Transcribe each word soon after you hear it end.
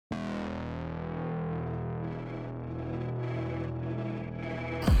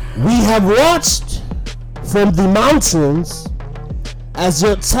We have watched from the mountains as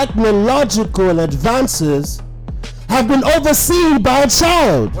your technological advances have been overseen by a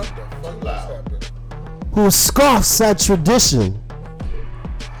child who scoffs at tradition.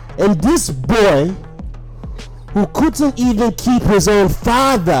 And this boy, who couldn't even keep his own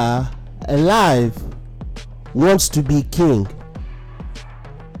father alive, wants to be king.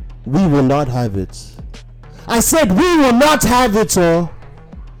 We will not have it. I said we will not have it, oh.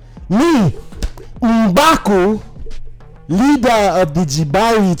 Me, Mbaku, leader of the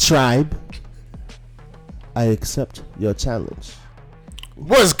Jibari tribe, I accept your challenge.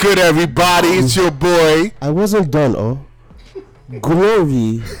 What's good, everybody? It's your boy. I wasn't done, oh.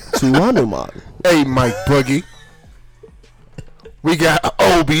 Glory to Hanuman. Hey, Mike Boogie. We got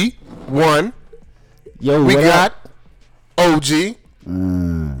Obi, one. Yo, we got OG.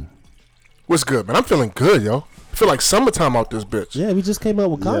 What's good, man? I'm feeling good, yo. I feel like summertime out this bitch. Yeah, we just came out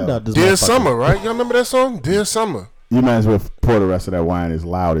with Conda out this Dear Summer, right? Y'all remember that song? Dear Summer. You might as well pour the rest of that wine as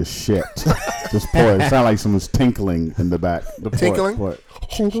loud as shit. Just pour it. It sounds like someone's tinkling in the back. Tinkling?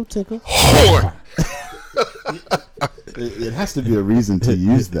 Tinkle, tinkle. Whore. It has to be a reason to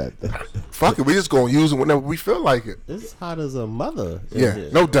use that. Fuck it, we just gonna use it whenever we feel like it. It's hot as a mother. Yeah,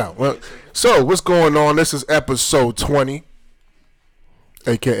 no doubt. Well, so what's going on? This is episode 20,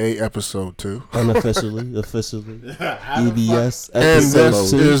 aka episode 2, unofficially, officially. EBS and episode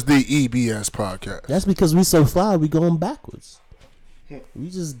this 2. is the EBS podcast. That's because we so fly, we going backwards. We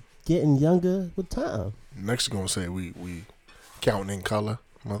just getting younger with time. Next, you're gonna say we counting in color,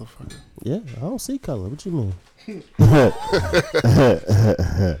 motherfucker. Yeah, I don't see color. What you mean?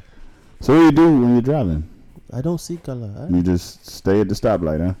 So what do you do when you're driving? I don't see color. You just stay at the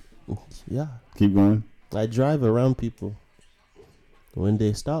stoplight, huh? Yeah. Keep going. I drive around people. When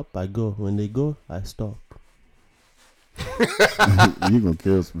they stop, I go. When they go, I stop. You gonna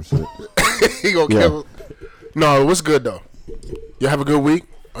kill some shit. He gonna kill. No, what's good though? Y'all have a good week.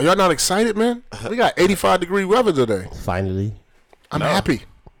 Are y'all not excited, man? We got 85-degree weather today. Finally. I'm happy.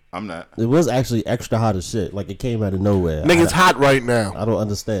 I'm not. It was actually extra hot as shit. Like it came out of nowhere. Nigga, it's hot right now. I don't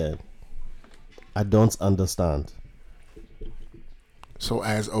understand. I don't understand. So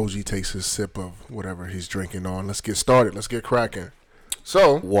as OG takes his sip of whatever he's drinking on, let's get started. Let's get cracking.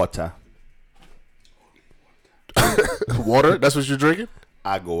 So Water. water? That's what you're drinking?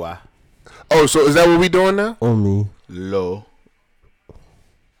 Agua. Oh, so is that what we doing now? On me. Lo.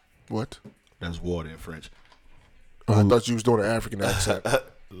 What? That's water in French. Oh, I thought you was doing an African accent.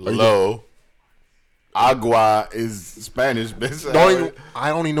 Lo. Agua is Spanish, bitch.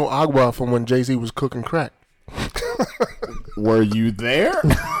 I only know agua from when Jay-Z was cooking crack. Were you there?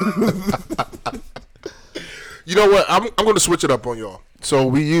 You know what? I'm going to switch it up on y'all. So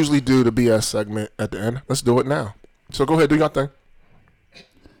we usually do the BS segment at the end. Let's do it now. So go ahead, do your thing.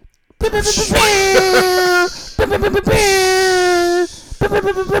 This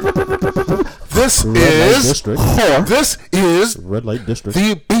is Red Light District.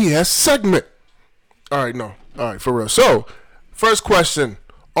 The BS segment. All right, for real. So, first question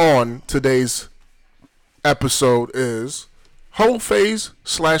on today's episode is hoe phase /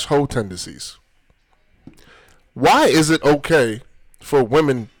 hoe tendencies. Why is it okay for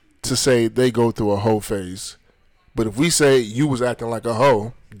women to say they go through a hoe phase, but if we say you was acting like a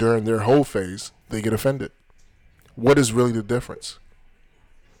hoe during their hoe phase, they get offended? What is really the difference?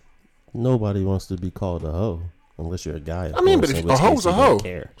 Nobody wants to be called a hoe unless you're a guy. I mean, but if a hoe's a hoe,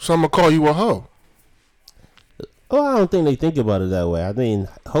 so I'm gonna call you a hoe. Oh, I don't think they think about it that way. I mean,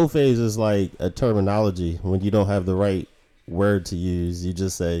 hoe phase is like a terminology. When you don't have the right word to use, you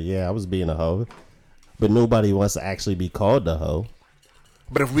just say, yeah, I was being a hoe. But nobody wants to actually be called a hoe.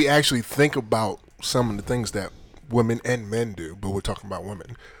 But if we actually think about some of the things that women and men do, but we're talking about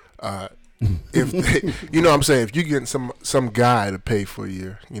women, if they, you know what I'm saying, if you get some guy to pay for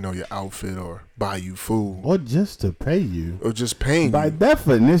your outfit or buy you food, Or just to pay you. or just paying By you,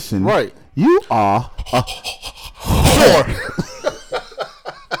 definition, right? you are a Whore.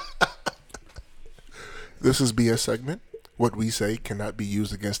 This is BS segment. What we say cannot be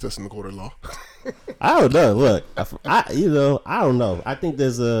used against us in the court of law. I don't know. Look, I don't know. I think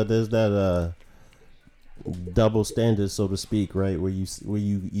there's that double standard, so to speak, right? Where you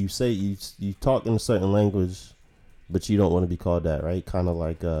say you talk in a certain language, but you don't want to be called that, right? Kind of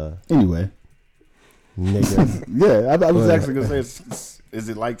like anyway. Nigga. Yeah, I was actually gonna say, is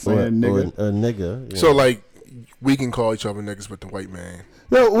it like saying nigga? Or a nigga. So like, we can call each other niggas with the white man.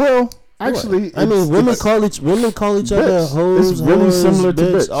 No, well, Actually, I mean, women call each other hoes, It's really whores, similar to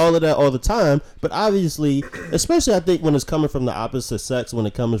bitch, bitch. all of that all the time. But obviously, especially I think when it's coming from the opposite sex, when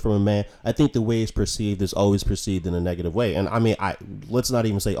it comes from a man, I think the way it's perceived is always perceived in a negative way. And I mean, let's not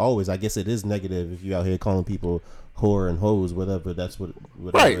even say always. I guess it is negative if you out here calling people whore and hoes, whatever. That's what.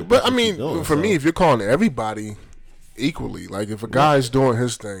 Right, but I mean, doing, for me, if you're calling everybody equally, like if a guy's doing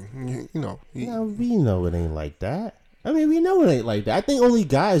his thing, you know, we know it ain't like that. I mean, we know it ain't like that. I think only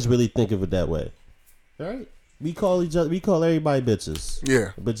guys really think of it that way, right? We call everybody bitches.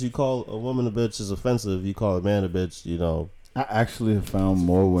 Yeah. But you call a woman a bitch is offensive. You call a man a bitch, you know. I actually have found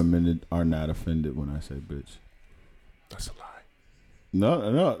more women that are not offended when I say bitch. That's a lie.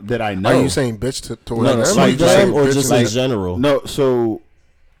 No, that I know. Are you saying bitch to Like them? sweet them or bitch just like, in general? No, so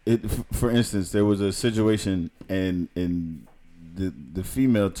for instance, there was a situation and the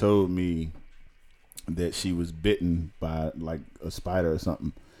female told me that she was bitten by like a spider or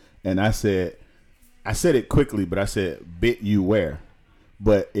something, and I said it quickly, but I said bit you where,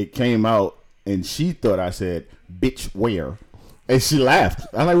 but it came out and she thought I said bitch where, and she laughed.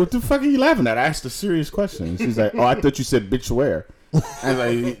 I'm like, what the fuck are you laughing at? I asked a serious question. And she's like, oh, I thought you said bitch where. I was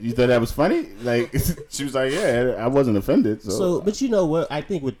like, you thought that was funny? Like, she was like, yeah, I wasn't offended. So, but you know what? I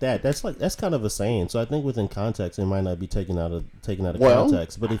think with that's kind of a saying. So I think within context, it might not be taken out of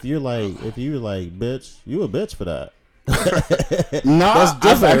context. But if you're like, bitch, you a bitch for that. nah, that's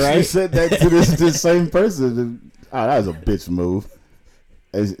different, I've actually right? said that to this same person. Oh, that was a bitch move.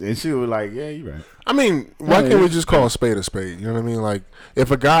 And she was like, yeah, you're right. I mean, why can't we just call a spade a spade? You know what I mean? Like,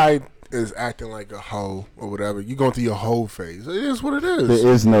 if a guy is acting like a hoe or whatever, you going through your hoe phase. It is what it is.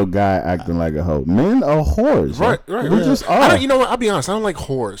 There is no guy acting like a hoe. Men are whores. Right. We just are. You know what? I'll be honest. I don't like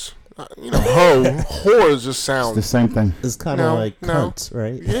whores. Whores just sound It's the same thing. It's kind of like cunt,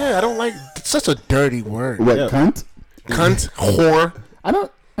 right? Yeah, I don't like. It's such a dirty word. What, cunt? Cunt, whore. I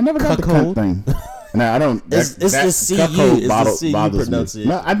never got the cunt thing. No, I don't. It's the CU. It's the CU pronunciation.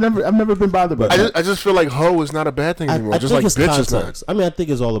 No, I've never been bothered by that. I just feel like hoe is not a bad thing anymore. I just think like it's bitch context. is not. I mean, I think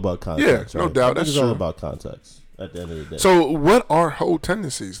it's all about context. Yeah, no right? doubt. I think That's it's true. all about context at the end of the day. So, what are hoe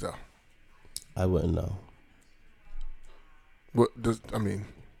tendencies, though? I wouldn't know. What does I mean?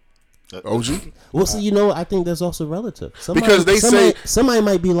 OG? Well, so you know, I think that's also relative. Because they say somebody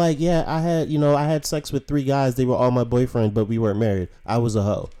might be like, yeah, I had sex with 3 guys. They were all my boyfriend, but we weren't married. I was a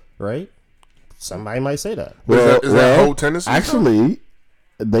hoe, right? Somebody might say that. Is that hoe tendencies? Actually,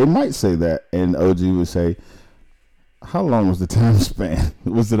 they might say that, and OG would say, "How long was the time span?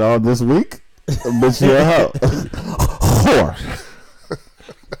 Was it all this week? Bitch, you're a hoe, whore."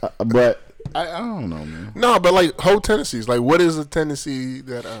 But I don't know, man. No, but like hoe tendencies. Like, what is a tendency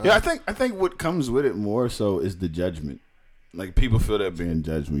that? Yeah, I think what comes with it more so is the judgment. Like, people feel they're being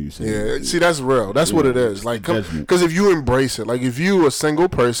judged when you say yeah, see, that's real. That's what it is. Like, because if you embrace it, like if you a single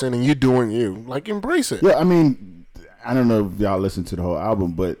person and you're doing you, like embrace it. Yeah, I mean, I don't know if y'all listen to the whole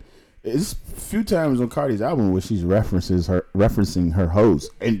album, but it's a few times on Cardi's album where she's referencing her hoes,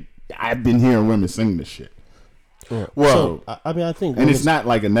 and I've been hearing women sing this shit. Yeah. Well, so, I mean, I think, and it's not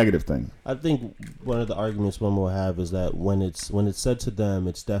like a negative thing. I think one of the arguments women will have is that when it's said to them,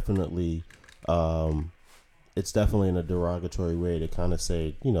 it's definitely in a derogatory way to kind of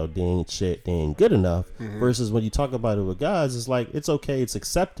say, you know, they ain't shit, they ain't good enough. Mm-hmm. Versus when you talk about it with guys, it's like it's okay, it's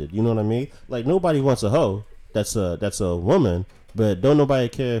accepted. You know what I mean? Like, nobody wants a hoe that's a woman, but don't nobody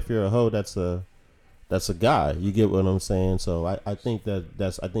care if you're a hoe that's a guy. You get what I'm saying? So I think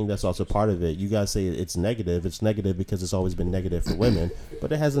that's also part of it. You guys say it's negative. It's negative because it's always been negative for women,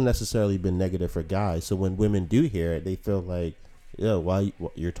 but it hasn't necessarily been negative for guys. So when women do hear it, they feel like, yeah, why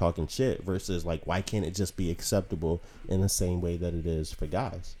you're talking shit, versus like, why can't it just be acceptable in the same way that it is for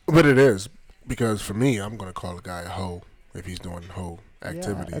guys? But it is, because for me, I'm gonna call a guy a hoe if he's doing hoe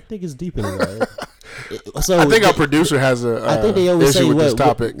activity. Yeah, I think it's deep in there. So I think our producer has a I think they always issue say with this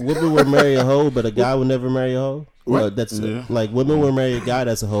topic. Women will marry a hoe, but a guy would never marry a hoe. Well, that's like women will marry a guy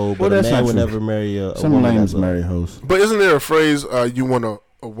that's a hoe, but a man would never marry a Some woman lames that's marry hoes. But isn't there a phrase, you want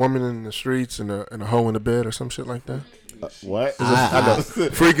a woman in the streets and a hoe in the bed or some shit like that? What? I know.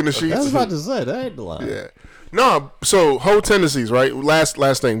 Freak in the sheets. I was about to say, that ain't the line. Yeah. No, so hoe tendencies, right?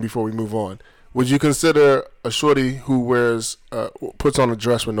 Last thing before we move on. Would you consider a shorty who wears puts on a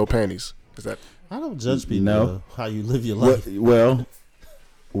dress with no panties? Is that? I don't judge people how you live your life. Well.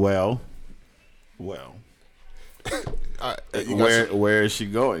 Where is she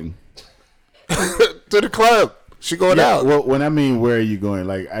going? To the club. She going out. Well, when I mean where are you going,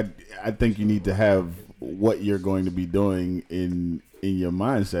 like I think you need to have what you're going to be doing in your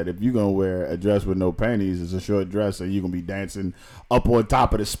mindset. If you're gonna wear a dress with no panties, it's a short dress, and you're gonna be dancing up on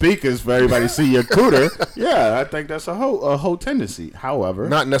top of the speakers for everybody to see your cooter. Yeah, I think that's a whole tendency. However,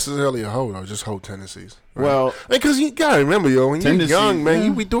 not necessarily a hoe though, just hoe tendencies. Right? Well, because you gotta remember, yo, when you're young, man, yeah.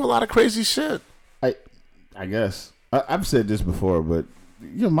 you be doing a lot of crazy shit. I guess I've said this before, but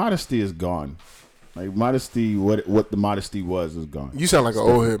your modesty is gone. Like modesty, what the modesty was is gone. You sound like an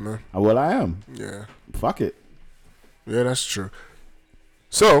old head, man. Well, I am. Yeah. Fuck it. Yeah, that's true.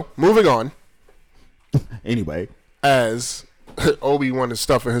 So, moving on. Anyway. As Obi wanted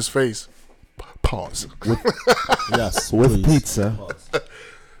stuff in his face. Pause. Yes, with please. pizza.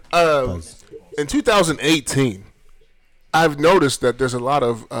 In 2018, I've noticed that there's a lot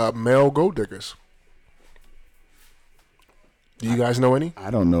of male gold diggers. Do you guys know any? I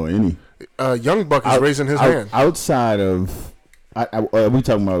don't know any. Young Buck is raising his hand. Outside of, are we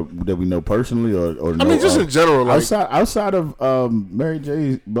talking about that we know personally, or I mean, just in general, like outside of Mary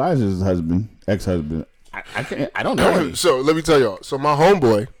J. Blige's ex-husband. I don't know any. So let me tell y'all. So my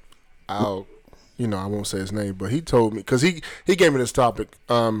homeboy, I won't say his name, but he told me because he gave me this topic.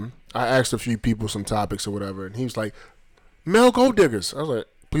 I asked a few people some topics or whatever, and he was like, "Male gold diggers." I was like,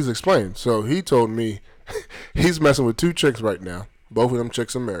 "Please explain." So he told me he's messing with 2 chicks right now. Both of them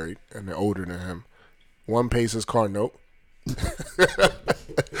chicks are married, and they're older than him. One pays his car note. And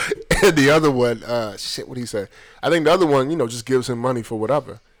the other one, what he say? I think the other one, just gives him money for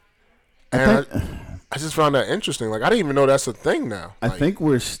whatever. And I just found that interesting. Like, I didn't even know that's a thing now. I think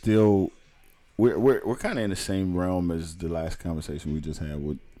we're still, we're kind of in the same realm as the last conversation we just had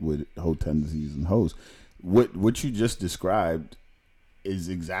with hoe tendencies and hoes. What you just described is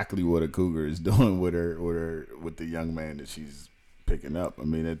exactly what a cougar is doing with the young man that she's picking up. I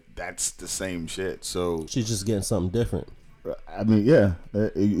mean, that's the same shit. So she's just getting something different. I mean, yeah.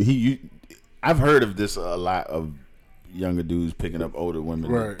 I've heard of this a lot of younger dudes picking up older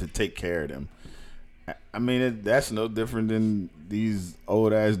women to take care of them. I mean, that's no different than these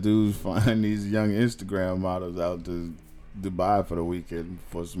old ass dudes find these young Instagram models out to Dubai for the weekend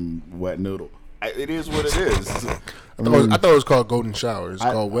for some wet noodle. It is what it is. I thought it was called golden shower. It's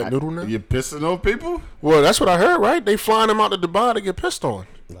called wet noodle now. You pissing on people? Well, that's what I heard, right? They flying them out to Dubai to get pissed on.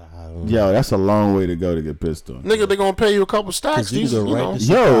 Yo, that's a long way to go to get pissed on. Nigga, they gonna pay you a couple stacks. You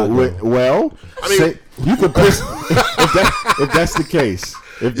Yo, well, I mean, you could piss if that's the case.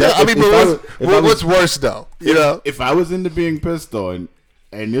 What's worse though? If I was into being pissed on,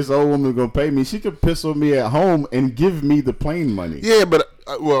 and this old woman gonna pay me, she could piss on me at home and give me the plane money. Yeah, but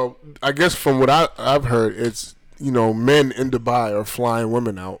I guess from what I've heard, it's men in Dubai are flying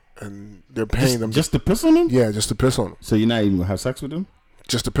women out and they're paying them just to piss on them. Yeah, just to piss on them. So you're not even gonna have sex with them?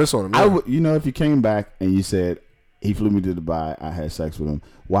 Just to piss on them. Yeah. If you came back and you said he flew me to Dubai, I had sex with him.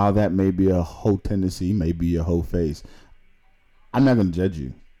 While that may be a whole tendency, may be a whole face, I'm not gonna judge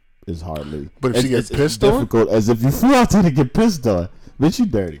you. It's hardly. But if she gets pissed on, difficult as if you flew out there to get pissed on. Bitch, you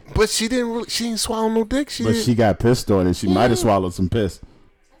dirty. But she didn't swallow no dick. She got pissed on and she might have swallowed some piss.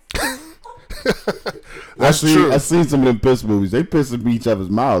 That's true. I've seen some of them piss movies. They piss in each other's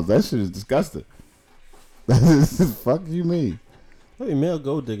mouths. That shit is disgusting. Fuck you mean? I mean, male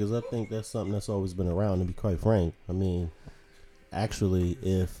gold diggers, I think that's something that's always been around, to be quite frank. I mean, actually,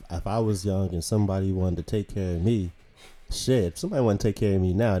 if I was young and somebody wanted to take care of me, shit, if somebody wanted to take care of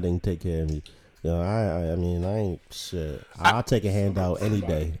me now, they can take care of me. I mean, I ain't shit. I'll take a handout any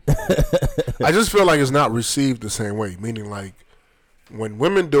day. I just feel like it's not received the same way. Meaning, like, when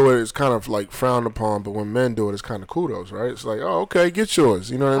women do it, it's kind of like frowned upon, but when men do it, it's kind of kudos, right? It's like, oh, okay, get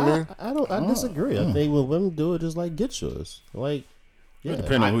yours. You know what I mean? I disagree. I think when women do it, it's like, get yours. Like, yeah.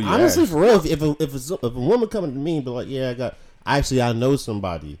 Depending on who you honestly, ask. for real, if a woman coming to me and be like, yeah, I know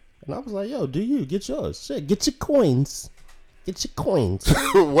somebody, and I was like, yo, do you get yours? Shit, get your coins. Get your coins.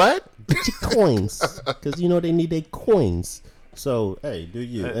 What? Get your coins. Because, they need their coins. So, hey, do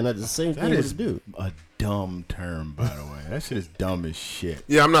you. And that's the same thing to do. A dumb term, by the way. That shit is dumb as shit.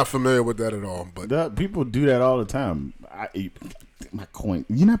 Yeah, I'm not familiar with that at all. But people do that all the time. I eat my coin.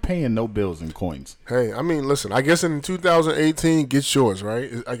 You're not paying no bills in coins. Hey, I mean, listen, I guess in 2018, get yours,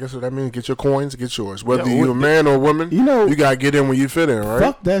 right? I guess what that means, get your coins, get yours. Whether you're a man or a woman, you got to get in when you fit in, right?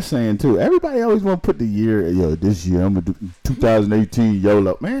 Fuck that saying, too. Everybody always want to put the year, this year, I'm going to do 2018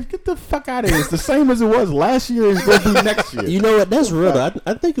 YOLO. Man, get the fuck out of here. It's the same as it was last year. It's going to be next year. You know what? That's real.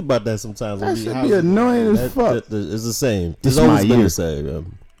 I think about that sometimes. That should be annoying as fuck. It's the same. It's always been the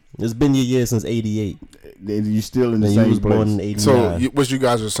same. It's been your year since 88. You still in the same place. Born in 89. So what you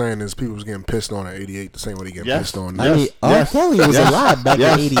guys are saying is people was getting pissed on at 88 the same way they get pissed on now. I mean, R. Kelly was alive back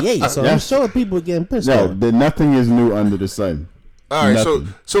in 88, so I'm sure people were getting pissed on. No, nothing is new under the sun. All right,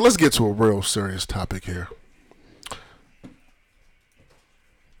 so let's get to a real serious topic here.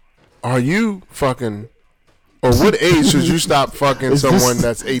 Are you fucking, or what age should you stop fucking someone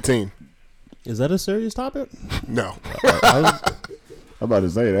that's 18? Is that a serious topic? No. I'm about to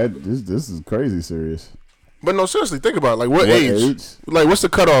say that this is crazy serious. But no, seriously, think about it. Like, what age? Like, what's the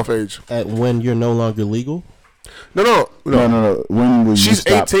cutoff age? At when you're no longer legal? No. When will she's you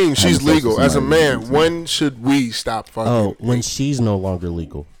stop 18. She's legal. As a man, 18? when should we stop fucking? Oh, when she's no longer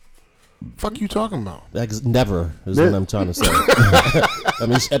legal. Fuck you talking about? That's never is what I'm trying to say. I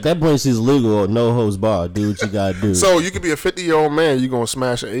mean, at that point, she's legal. No hose bar. Do what you gotta do. So you could be a 50-year-old man. You gonna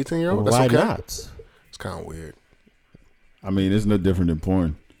smash an 18-year-old? Well, That's why okay. not? It's kind of weird. I mean, it's no different than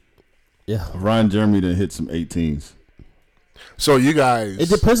porn. Yeah. Ron Jeremy done hit some 18s. So you guys, It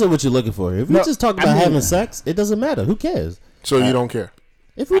depends on what you're looking for. If we just talk about having sex, it doesn't matter. Who cares? so you don't care?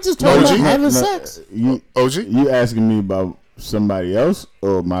 If we just talk about OG? having sex, OG, You asking me about somebody else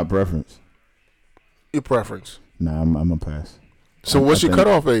or my preference? your preference. Nah, I'm a pass. So what's your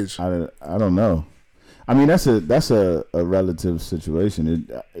cutoff age? I don't know. I mean, that's a relative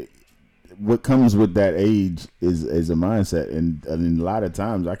situation. What comes with that age is a mindset, and a lot of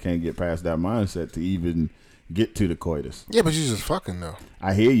times I can't get past that mindset to even get to the coitus. Yeah, but you just fucking though.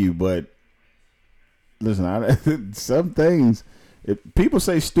 I hear you, but listen, some things, if people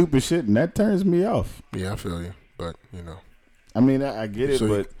say stupid shit, and that turns me off. Yeah, I feel you, but you know. I mean, I get it, So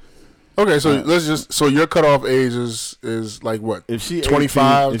but okay, so let's just so your cutoff age is like what? if she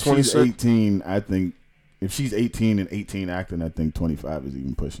 25, 18, 26? she's 18, I think if she's 18 and 18 acting, I think 25 is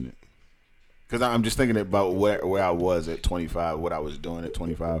even pushing it. Because I'm just thinking about where I was at 25, what I was doing at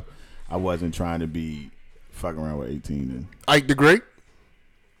 25. I wasn't trying to be fucking around with 18. And Ike the Great.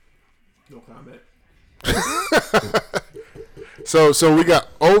 No comment. So we got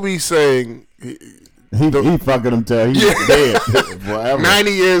Obi saying he fucking him till he's dead forever.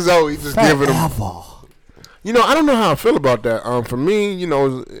 90 years old. He just giving him. You know, I don't know how I feel about that. For me, you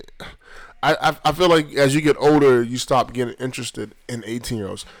know, I feel like as you get older, you stop getting interested in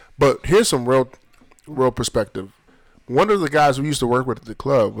 18-year-olds. But here's some real perspective. One of the guys we used to work with at the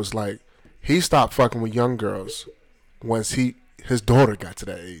club was like, he stopped fucking with young girls once his daughter got to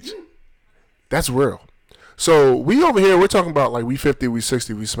that age. That's real. So we over here, we're talking about like we 50, we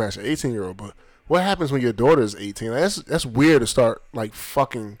 60, we smash an 18-year-old. But what happens when your daughter is 18? That's weird to start like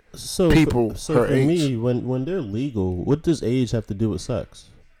fucking people her for age. me, when they're legal, what does age have to do with sex?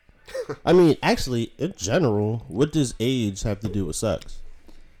 I mean, actually, in general, what does age have to do with sex?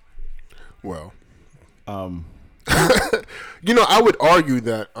 Well, you know, I would argue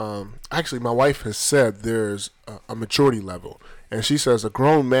that actually my wife has said there's a maturity level, and she says a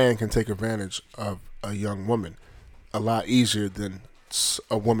grown man can take advantage of a young woman a lot easier than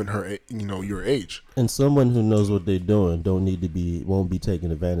a woman your age. And someone who knows what they're doing won't be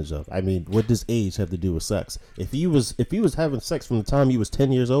taken advantage of. I mean, what does age have to do with sex? If he was having sex from the time he was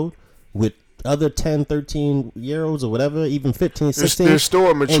 10 years old with other 10, 13-year-olds or whatever, even 15, 16. There's still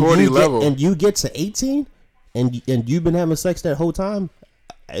a maturity level. And you get to 18 and you've been having sex that whole time,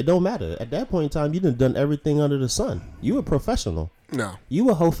 it don't matter. At that point in time, you done everything under the sun. You a professional. No. You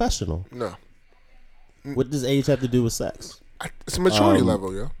a professional. No. What does age have to do with sex? It's a maturity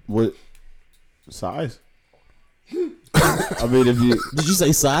level, yo. What size? I mean, if you Did you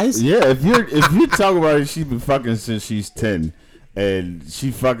say size? yeah, if you talk about it, she's been fucking since she's 10, and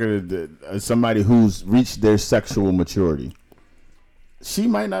she fucking somebody who's reached their sexual maturity. She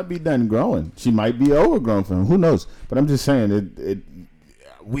might not be done growing. She might be overgrown for him. Who knows? But I'm just saying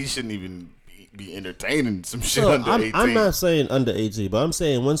we shouldn't even be entertaining some shit So under 18. I'm not saying under 18, but I'm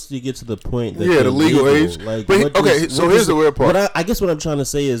saying once you get to the point that Yeah, the legal age. Like, But, okay, so here's the weird part. I guess what I'm trying to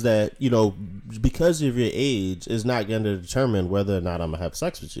say is that, you know, because of your age is not going to determine whether or not I'm gonna have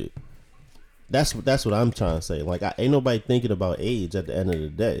sex with you. That's what I'm trying to say. Like, ain't nobody thinking about age at the end of the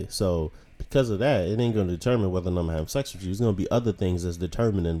day. So because of that, it ain't going to determine whether or not I'm gonna have sex with you. It's going to be other things that's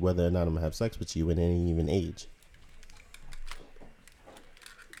determining whether or not I'm gonna have sex with you, and it ain't even age.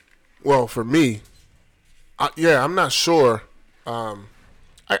 Well, for me, I'm not sure. I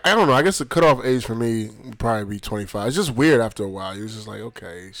don't know. I guess the cutoff age for me would probably be 25. It's just weird after a while. You're just like,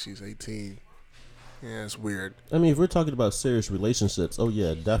 okay, she's 18. Yeah, it's weird. I mean, if we're talking about serious relationships, oh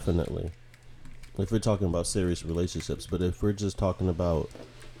yeah, definitely. If we're talking about serious relationships, but if we're just talking about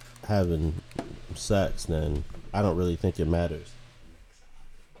having sex, then I don't really think it matters.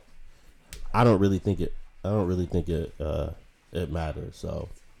 I don't really think it matters. So,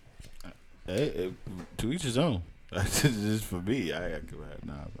 Hey, to each his own. Just for me, I'm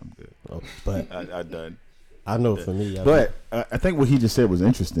good. but I done. I know for me, But I think what he just said was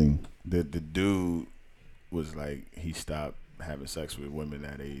interesting. The dude was like, he stopped having sex with women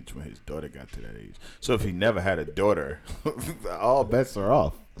that age when his daughter got to that age. So if he never had a daughter, all bets are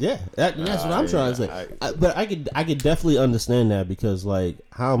off. Yeah, that's what I'm trying to say. But I could definitely understand that because, like,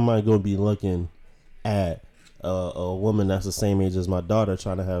 how am I going to be looking at a woman that's the same age as my daughter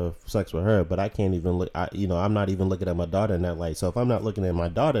trying to have sex with her, but I can't even look. I'm not even looking at my daughter in that light. So if I'm not looking at my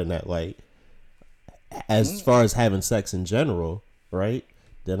daughter in that light, as far as having sex in general, right?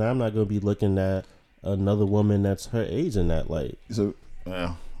 Then I'm not going to be looking at another woman that's her age in that light. So,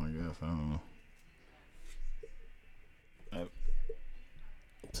 well, I guess I don't know.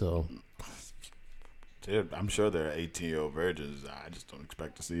 So, I'm sure there are 18-year-old virgins. I just don't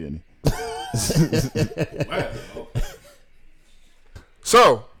expect to see any.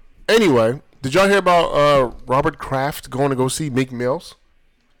 So, anyway, did y'all hear about Robert Kraft going to go see Meek Mills?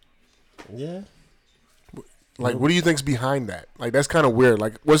 yeah. Like, what do you think's behind that? Like, that's kind of weird.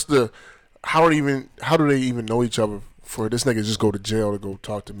 Like, how do they even know each other for this nigga just go to jail to go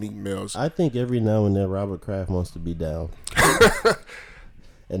talk to Meek Mills? I think every now and then Robert Kraft wants to be down.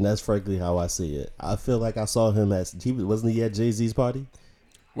 And that's frankly how I see it. I feel like I saw him wasn't he at Jay-Z's party?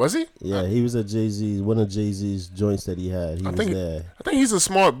 Was he? Yeah, he was at Jay-Z's, one of Jay-Z's joints that he had. He was there. I think he's a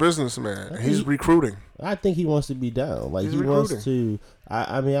smart businessman. He's recruiting. I think he wants to be down. Like, He's he recruiting. wants to.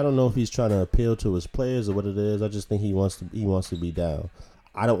 I mean, I don't know if he's trying to appeal to his players or what it is. I just think he wants to be down.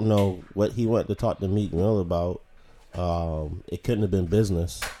 I don't know what he went to talk to Meek Mill about. It couldn't have been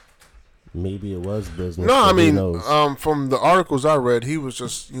business. Maybe it was business. No, I mean, knows? from the articles I read, he was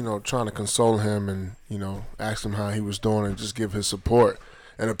just, trying to console him and, ask him how he was doing and just give his support.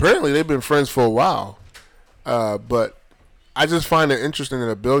 And apparently they've been friends for a while. But I just find it interesting that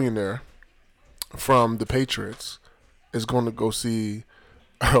a billionaire from the Patriots is going to go see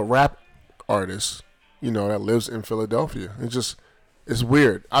a rap artist, that lives in Philadelphia. It's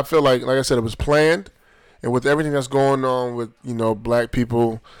weird. I feel like I said, it was planned. And with everything that's going on with, black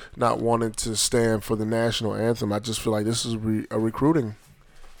people not wanting to stand for the national anthem, I just feel like this is a recruiting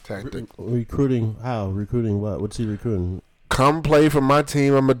tactic. Recruiting how? Recruiting what? What's he recruiting? Come play for my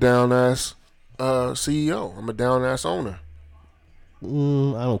team. I'm a down-ass CEO. I'm a down-ass owner.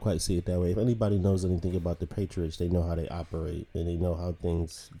 I don't quite see it that way. If anybody knows anything about the Patriots, they know how they operate and they know how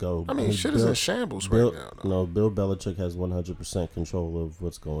things go. I mean, shit is in shambles right now. No, Bill Belichick has 100% control of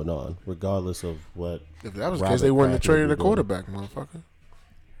what's going on, regardless of what. If that was the case, they wouldn't have traded a quarterback, motherfucker.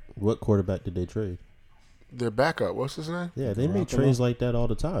 What quarterback did they trade? Their backup. What's his name? Yeah, they make trades like that all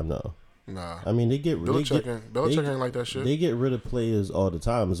the time, though. Nah. I mean, Belichick ain't like that shit. They get rid of players all the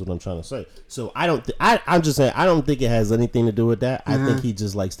time, is what I'm trying to say. So I'm just saying, I don't think it has anything to do with that. I think he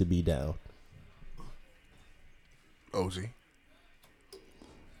just likes to be down. OZ.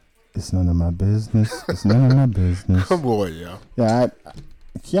 It's none of my business. It's none of my business. Come boy, yo. Yeah,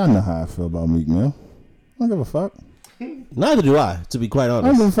 y'all know how I feel about Meek Mill. I don't give a fuck. Neither do I, to be quite honest.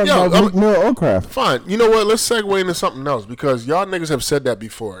 I don't give a fuck about Meek Mill or Kraft. Fine. You know what? Let's segue into something else because y'all niggas have said that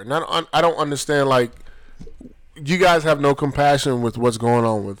before. And I don't understand, like, you guys have no compassion with what's going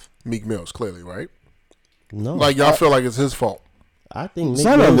on with Meek Mills, clearly, right? No. Like, y'all feel like it's his fault. I think Meek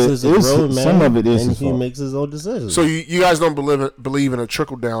Mills is a grown man, some of it is and his he fault. makes his own decisions. So you guys don't believe in a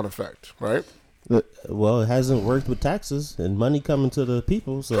trickle-down effect, right? Well, it hasn't worked with taxes and money coming to the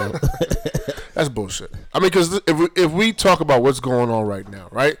people, so... That's bullshit. I mean, because if we talk about what's going on right now,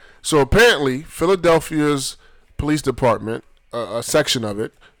 right? So apparently, Philadelphia's police department, a section of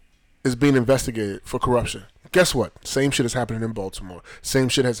it, is being investigated for corruption. Guess what? Same shit is happening in Baltimore. Same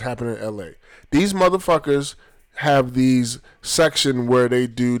shit has happened in L.A. These motherfuckers have these section where they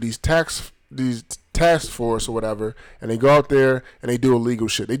do these task force or whatever, and they go out there and they do illegal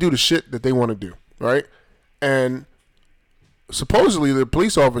shit. They do the shit that they want to do, right? And supposedly the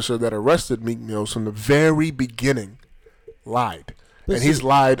police officer that arrested Meek Mill from the very beginning lied. And he's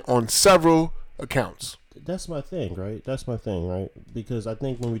lied on several accounts. That's my thing, right? Because I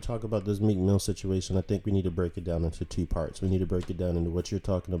think when we talk about this Meek Mill situation, I think we need to break it down into two parts. We need to break it down into what you're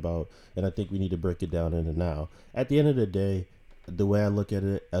talking about, and I think we need to break it down into now. At the end of the day, the way I look at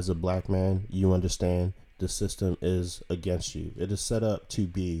it as a black man, you understand the system is against you. It is set up to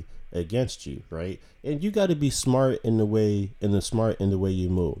be against you, right? And you got to be smart in the way you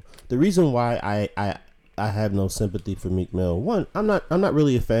move. The reason why I have no sympathy for Meek Mill. One, I'm not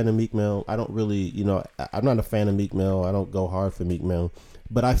really a fan of Meek Mill. I don't really, I'm not a fan of Meek Mill. I don't go hard for Meek Mill.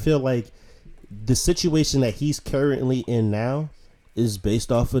 But I feel like the situation that he's currently in now is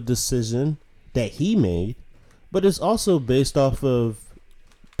based off a decision that he made, but it's also based off of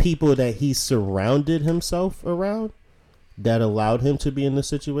people that he surrounded himself around that allowed him to be in the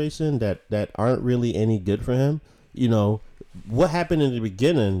situation that aren't really any good for him. what happened in the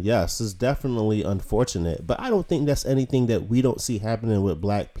beginning, yes, is definitely unfortunate. But I don't think that's anything that we don't see happening with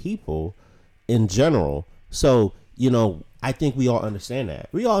black people in general. So, I think we all understand that.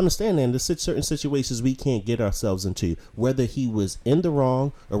 We all understand that in certain situations we can't get ourselves into, whether he was in the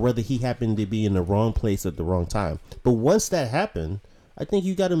wrong or whether he happened to be in the wrong place at the wrong time. But once that happened, I think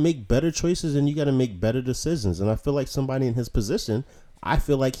you got to make better choices and you got to make better decisions. And I feel like somebody in his position, I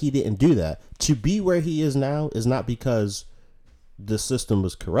feel like he didn't do that. To be where he is now is not because the system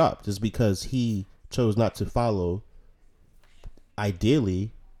was corrupt. It's because he chose not to follow,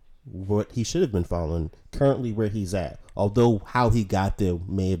 ideally, what he should have been following, currently where he's at. Although how he got there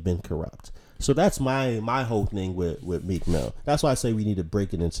may have been corrupt. So that's my whole thing with Meek Mill. That's why I say we need to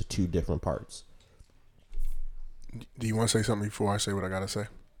break it into two different parts. Do you want to say something before I say what I gotta say?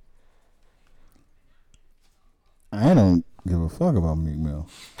 I don't give a fuck about Meek Mill,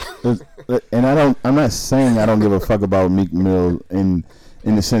 and I'm not saying I don't give a fuck about Meek Mill in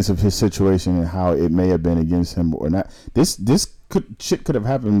the sense of his situation and how it may have been against him or not. This shit could have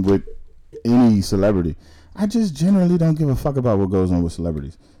happened with any celebrity. I just generally don't give a fuck about what goes on with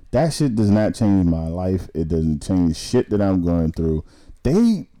celebrities. That shit does not change my life. It doesn't change shit that I'm going through.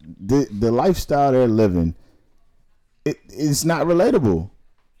 The lifestyle they're living, it's not relatable.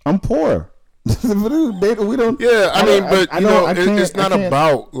 I'm poor. We don't. Yeah, I mean, it's not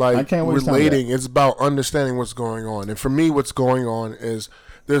about like relating. It's about understanding what's going on. And for me, what's going on is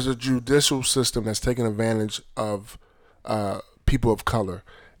there's a judicial system that's taking advantage of people of color.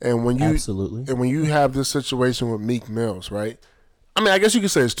 And when you have this situation with Meek Mills, right? I mean, I guess you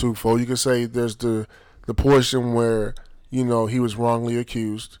could say it's twofold. You could say there's the portion where he was wrongly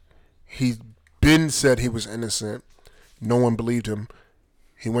accused. He's been said he was innocent. No one believed him.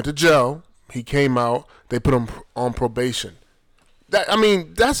 He went to jail. He came out. They put him on probation.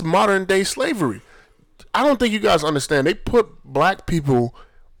 That's modern day slavery. I don't think you guys understand. They put black people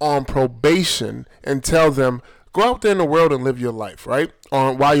on probation and tell them, go out there in the world and live your life, right?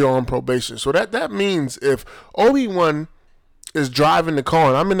 While you're on probation. So that means if Obi-Wan is driving the car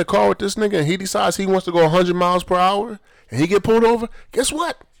and I'm in the car with this nigga and he decides he wants to go 100 miles per hour and he get pulled over, guess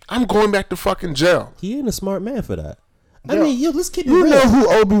what? I'm going back to fucking jail. He ain't a smart man for that. Let's keep it real. You know who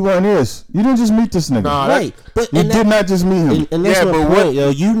Obi-Wan is. You didn't just meet this nigga. Nah, right. You did not just meet him. And that's my point, yo.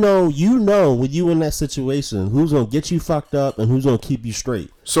 You know when you in that situation, who's going to get you fucked up and who's going to keep you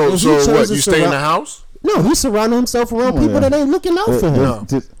straight. So what? You stay in the house? No, he's surrounding himself around people that ain't looking out for him. No.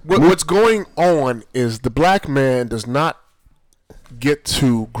 What's going on is the black man does not get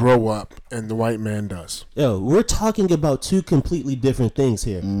to grow up and the white man does. Yo, we're talking about two completely different things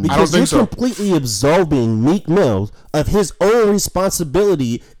here. Because you're completely absolving Meek Mill of his own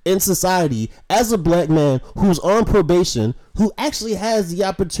responsibility in society as a black man who's on probation, who actually has the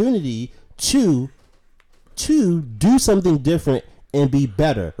opportunity to do something different and be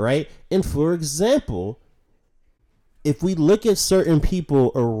better, right? And for example, if we look at certain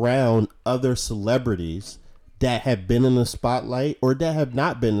people around other celebrities that have been in the spotlight or that have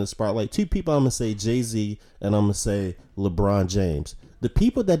not been in the spotlight, two people, I'm going to say Jay-Z and I'm going to say LeBron James. The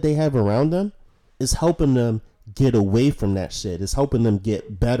people that they have around them is helping them get away from that shit. It's helping them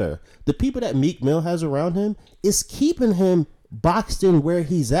get better. The people that Meek Mill has around him is keeping him boxed in where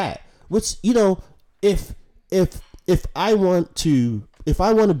he's at. Which, if I want to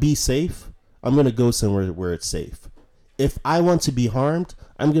be safe, I'm going to go somewhere where it's safe. If I want to be harmed,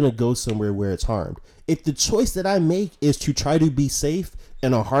 I'm going to go somewhere where it's harmed. If the choice that I make is to try to be safe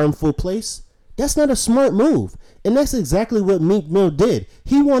in a harmful place, that's not a smart move. And that's exactly what Meek Mill did.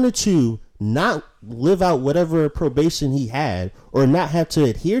 He wanted to not live out whatever probation he had or not have to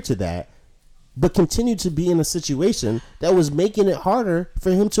adhere to that, but continue to be in a situation that was making it harder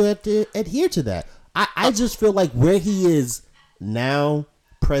for him to have to adhere to that. I just feel like where he is now,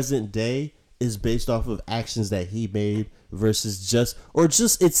 present day, is based off of actions that he made versus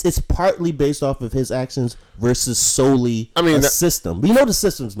it's partly based off of his actions versus solely a system. We know the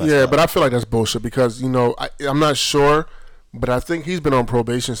system's messed up. But I feel like that's bullshit because, I'm not sure, but I think he's been on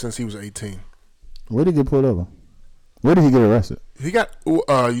probation since he was 18. Where did he get pulled over? Where did he get arrested? He got, you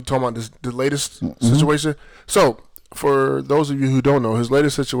talking about the latest situation? So, for those of you who don't know, his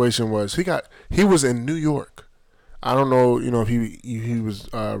latest situation was he was in New York. I don't know, if he was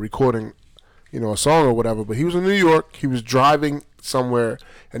recording a song or whatever, but he was in New York. He was driving somewhere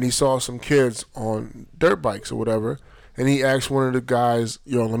and he saw some kids on dirt bikes or whatever, and he asked one of the guys,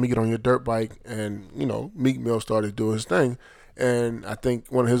 let me get on your dirt bike, and Meek Mill started doing his thing, and I think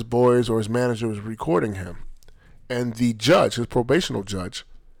one of his boys or his manager was recording him, and the judge, his probational judge,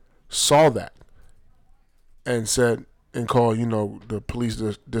 saw that and said and called the police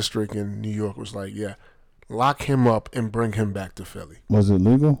district in New York, was like, yeah, lock him up, and bring him back to Philly. Was it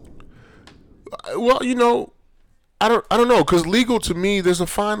legal? Well, I don't know, because legal to me, there's a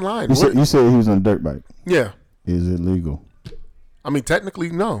fine line. You said he was on a dirt bike. Yeah. Is it legal? I mean, technically,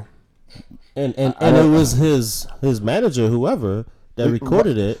 no. And it was his manager, whoever, that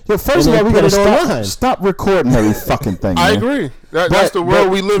recorded it. Yeah, first of all, we put gotta it stop recording every fucking thing. I man. agree. That's the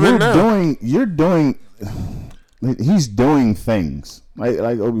world we live in now. He's doing things like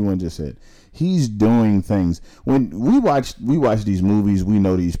Obi-Wan just said. He's doing things. When we watch these movies, we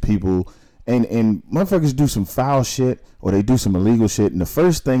know these people, and motherfuckers do some foul shit or they do some illegal shit, and the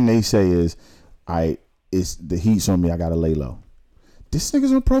first thing they say is, "It's the heat's on me. I gotta lay low." This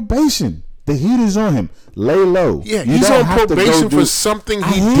nigga's on probation. The heat is on him. Lay low. Yeah, he's on probation for something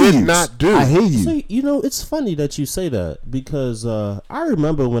he did not do. I hear you. See, it's funny that you say that because I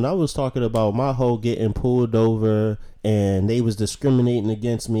remember when I was talking about my whole getting pulled over and they was discriminating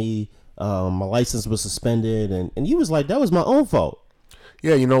against me. My license was suspended, and you was like, that was my own fault.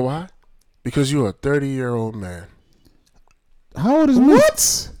 Yeah, you know why? Because you're a 30-year-old man. How old is me?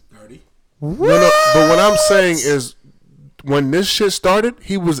 What? 30. No, but what I'm saying is, when this shit started,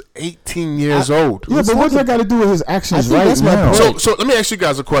 he was 18 years old. Yeah, but what's that got to do with his actions right that's my now? point. So let me ask you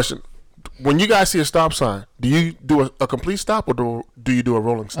guys a question. When you guys see a stop sign, do you do a complete stop or do you do a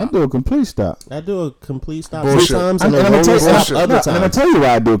rolling stop? I do a complete stop. I do a complete stop Bullshit. sometimes, I'm and a gonna rolling stop bullshit. other I'm times. gonna tell you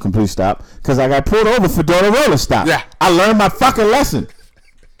why I do a complete stop, because I got pulled over for doing a roller stop. Yeah. I learned my fucking lesson.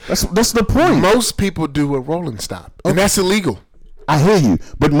 That's the point. Most people do a rolling stop, and that's illegal. I hear you,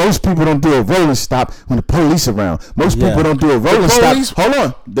 but most people don't do a rolling stop when the police around. Most people don't do a rolling stop. Hold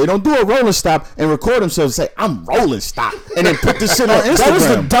on, they don't do a rolling stop and record themselves and say, "I'm rolling stop," and then put this shit on Instagram. That was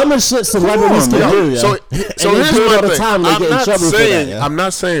the dumbest shit celebrities can do. Yeah. So here's my thing. I'm I'm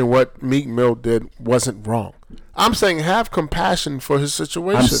not saying what Meek Mill did wasn't wrong. I'm saying have compassion for his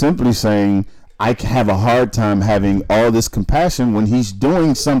situation. I'm simply saying I have a hard time having all this compassion when he's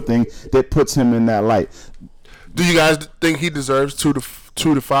doing something that puts him in that light. Do you guys think he deserves 2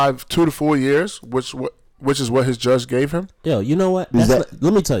 to 4 years, which is what his judge gave him? Yo, you know what?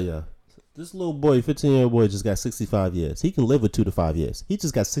 Let me tell you. This little boy, 15-year-old boy, just got 65 years. He can live with 2 to 5 years. He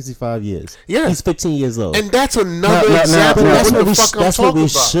just got 65 years. Yeah. He's 15 years old. And that's another example of that's what we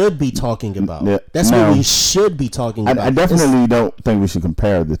should be talking about. Yeah, that's what we should be talking about. I definitely don't think we should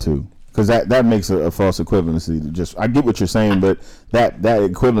compare the two. Because that makes a false equivalency. I get what you're saying, but that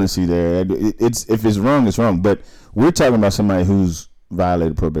equivalency there, it's if it's wrong, it's wrong. But we're talking about somebody who's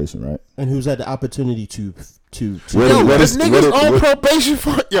violated probation, right? And who's had the opportunity to this nigga's on probation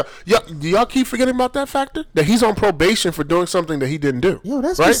for do y'all keep forgetting about that factor? That he's on probation for doing something that he didn't do. Yo,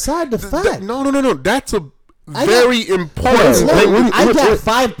 that's right? beside the fact. No. That's a very important thing. I got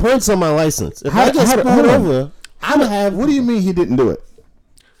 5 points on my license. If I get pulled over, I'm gonna have. What do you mean he didn't do it?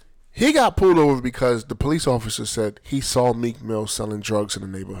 He got pulled over because the police officer said he saw Meek Mill selling drugs in the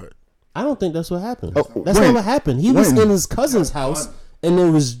neighborhood. I don't think that's what happened. That's not what happened. He was in his cousin's house, and there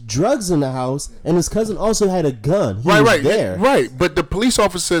was drugs in the house, and his cousin also had a gun. He was there. Right. But the police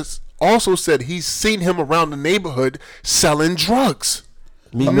officer also said he's seen him around the neighborhood selling drugs.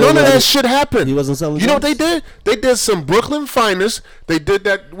 None of that shit happened. He wasn't selling drugs? You know what they did? They did some Brooklyn finest. They did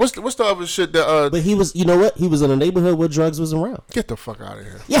that. What's the other shit that? But he was. You know what? He was in a neighborhood where drugs was around. Get the fuck out of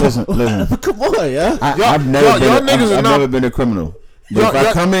here. Yeah. Listen. Come on, yeah. I've never been a criminal. But if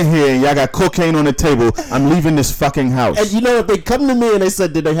I come in here and y'all got cocaine on the table, I'm leaving this fucking house. And you know, if they come to me and they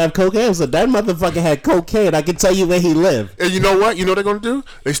said, did they have cocaine? I said, that motherfucker had cocaine. I can tell you where he lived. And you know what? You know what they're going to do?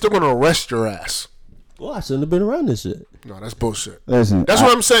 They still going to arrest your ass. Well, I shouldn't have been around this shit. No, that's bullshit. Listen, that's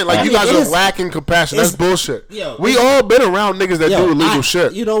what I'm saying. Like, you guys are lacking compassion. That's bullshit. Yo, we all been around niggas that do illegal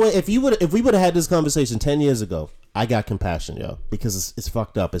shit. You know what? If we would have had this conversation 10 years ago, I got compassion, yo, because it's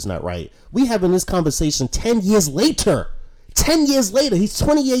fucked up. It's not right. We having this conversation 10 years later. 10 years later, he's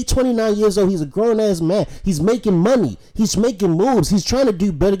 28, 29 years old. He's a grown-ass man. He's making money. He's making moves. He's trying to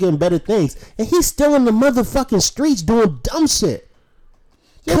do bigger and better things. And he's still in the motherfucking streets doing dumb shit.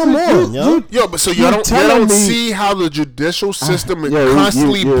 Come on, yo. Yo, but so you don't see how the judicial system is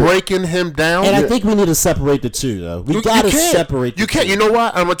constantly breaking him down? And I think we need to separate the two, though. We got to separate the two. You can't. You know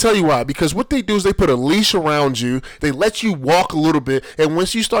why? I'm going to tell you why. Because what they do is they put a leash around you. They let you walk a little bit. And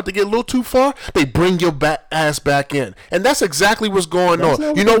once you start to get a little too far, they bring your ass back in. And that's exactly what's going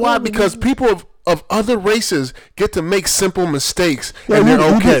on. You know why? Because people of other races get to make simple mistakes. And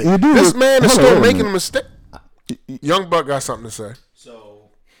they're okay. This man is still making a mistake. Young Buck got something to say.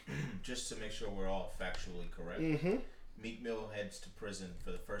 Just to make sure we're all factually correct, Meek Mill heads to prison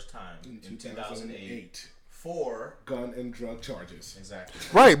for the first time in 2008 for gun and drug charges. exactly.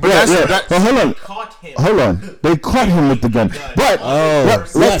 Right, but But hold on. Caught him. Hold on. They caught him with the gun. But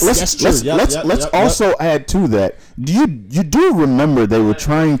let's also add to that. You do remember they were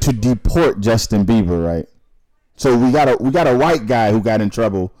trying to deport Justin Bieber, right? So we got a white guy who got in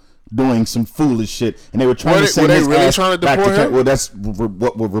trouble doing some foolish shit, and they were trying to send his ass trying to back deport to him? Well, that's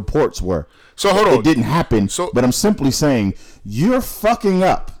what reports were. So hold on. It didn't happen. But I'm simply saying you're fucking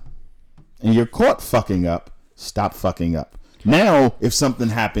up, and you're caught fucking up. Stop fucking up. Now, if something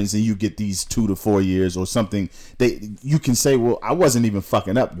happens and you get these 2 to 4 years or something, you can say, "Well, I wasn't even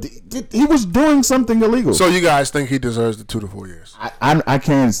fucking up. He was doing something illegal." So you guys think he deserves the 2 to 4 years? I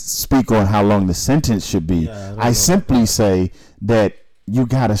can't speak on how long the sentence should be. I simply say that you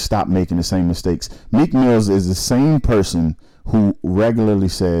gotta stop making the same mistakes. Meek Mills is the same person who regularly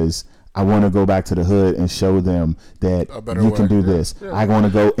says, I want to go back to the hood and show them that you can do this. I want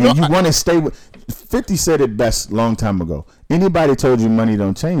to go, and you want to stay with. 50 said it best long time ago. Anybody told you money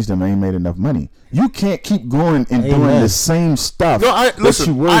don't change them, ain't made enough money. You can't keep going and doing the same stuff. No, I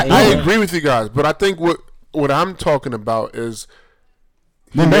agree with you guys, but I think what I'm talking about is.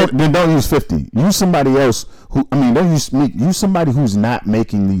 Then don't use 50. Use somebody else don't use Meek. Use somebody who's not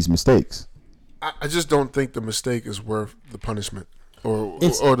making these mistakes. I just don't think the mistake is worth the punishment or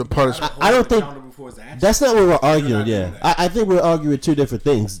the punishment. I don't think that's not what we're arguing. Yeah, I think we're arguing two different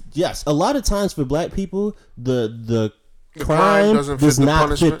things. Yes, a lot of times for black people, the crime does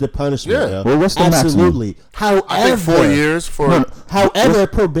not fit the punishment. Yeah. Well, what's the absolutely? maximum? However, I think 4 years for. However,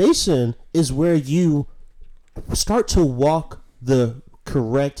 probation is where you start to walk the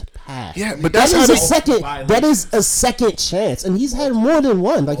correct path. Yeah, but that's that is a second chance, and he's had more than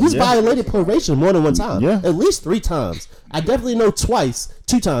one. Like he's violated probation more than one time. Yeah, at least 3 times. I definitely know 2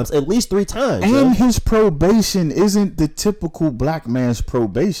 times, at least 3 times. And his probation isn't the typical black man's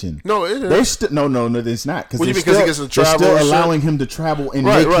probation. No, it is. No, it's not. Because he gets to travel. They're still allowing him to travel and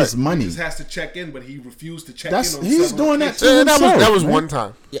make his money. He just has to check in, but he refused to check in. He's doing that too. That was one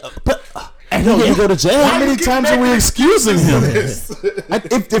time. Yeah, but. And he didn't go to jail. How many times are we excusing him?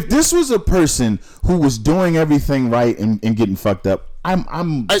 If this was a person who was doing everything right and getting fucked up,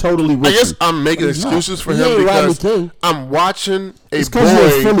 I'm totally with you. I guess I'm making excuses for him because I'm watching It's because you're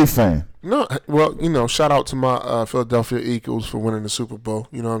a Philly fan. No, well, shout out to my Philadelphia Eagles for winning the Super Bowl.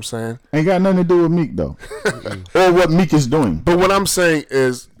 You know what I'm saying? Ain't got nothing to do with Meek, though. Or what Meek is doing. But what I'm saying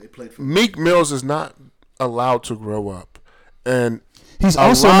is Meek Mills is not allowed to grow up. And he's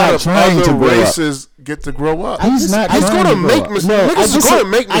also not trying to grow up. Races get to grow up. He's not going to make mistakes. Niggas going to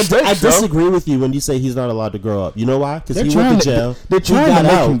make mistakes. I disagree with you when you say he's not allowed to grow up. You know why? Because he went to jail. They're trying to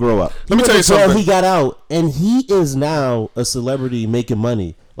make him grow up. Let me tell you something. He got out, and he is now a celebrity making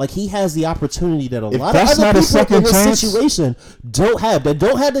money. Like he has the opportunity that a lot of other people in this situation don't have. That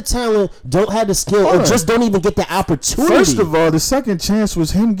don't have the talent, don't have the skill, or just don't even get the opportunity. First of all, the second chance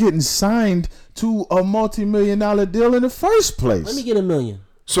was him getting signed to a multi-million-dollar deal in the first place. Let me get $1 million.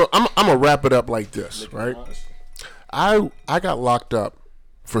 So I'm gonna wrap it up like this, right? I got locked up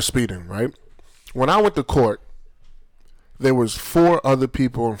for speeding, right? When I went to court, there was 4 other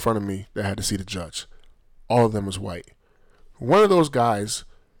people in front of me that had to see the judge. All of them was white. One of those guys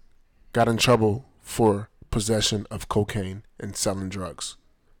got in trouble for possession of cocaine and selling drugs.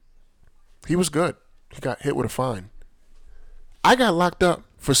 He was good. He got hit with a fine. I got locked up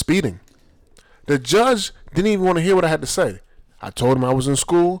for speeding. The judge didn't even want to hear what I had to say. I told him I was in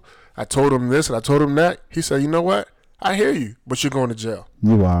school. I told him this and I told him that. He said, you know what? I hear you, but you're going to jail.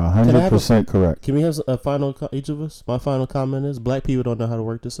 You are 100% correct. Can we have a final, each of us? My final comment is black people don't know how to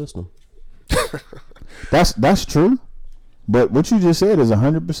work the system. That's true. But what you just said is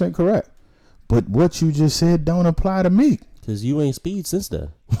 100% correct. But what you just said don't apply to me. Because you ain't speed since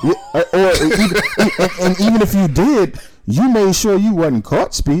then. And even if you did, you made sure you wasn't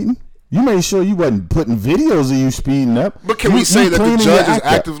caught speeding. You made sure you wasn't putting videos of you speeding up. But can we say that the judge is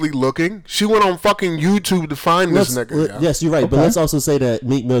actively looking? She went on fucking YouTube to find this nigga. Yes, you're right. Okay. But let's also say that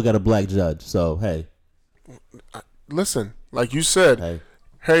Meek Mill got a black judge. So, hey. Listen, like you said,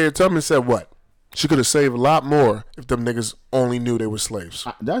 Harriet Tubman said what? She could have saved a lot more if them niggas only knew they were slaves.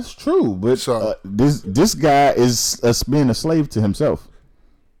 That's true, but this guy is being a slave to himself.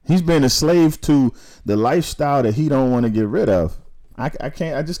 He's been a slave to the lifestyle that he don't want to get rid of. I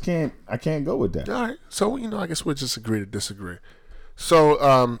can't go with that. All right, so I guess we'll just agree to disagree.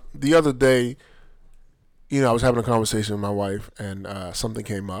 So the other day, I was having a conversation with my wife, and something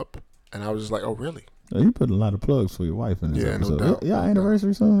came up, and I was just like, "Oh, really?" You put a lot of plugs for your wife in this episode. No doubt. Yeah,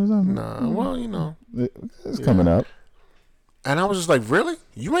 anniversary soon or something. Nah, well, it's coming up. And I was just like, really?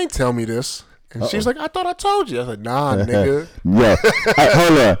 You ain't tell me this. And she's like, I thought I told you. I was like, nah, nigga. Yeah.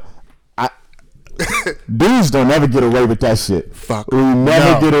 Hold on. Dudes don't ever get away with that shit. Fuck. We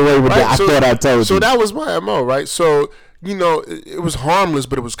never get away with that. So, I thought I told you. So that was my MO, right? So, it was harmless,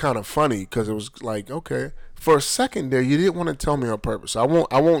 but it was kind of funny because it was like, okay, for a second there, you didn't want to tell me on purpose. I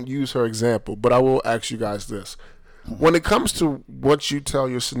won't use her example, but I will ask you guys this. When it comes to what you tell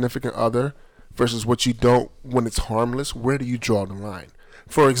your significant other versus what you don't when it's harmless, where do you draw the line?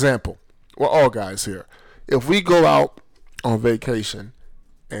 For example, we're all guys here. If we go out on vacation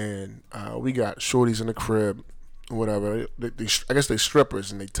and we got shorties in the crib, whatever, I guess they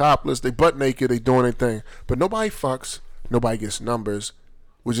strippers and they topless, they butt naked, they doing their thing, but nobody fucks, nobody gets numbers,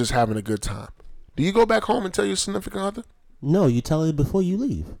 we're just having a good time. Do you go back home and tell your significant other? No, you tell her before you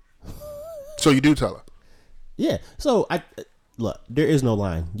leave. So you do tell her? Yeah. So look, there is no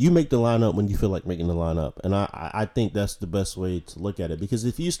line. You make the line up when you feel like making the line up, and I think that's the best way to look at it, because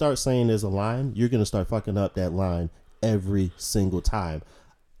if you start saying there's a line, you're gonna start fucking up that line every single time.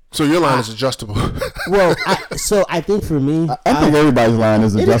 So your line is adjustable. Well, I think for me, I think everybody's line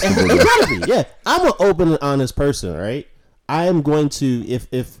is adjustable. It gotta be. Yeah, I'm an open and honest person, right? I am going to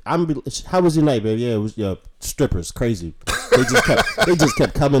if I'm. How was your night, baby? Yeah, it was strippers, crazy. They just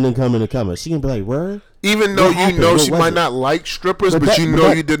kept coming and coming and coming. She can be like, word. Even though she might not like strippers, but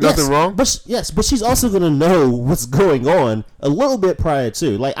you did nothing wrong. But she's also gonna know what's going on a little bit prior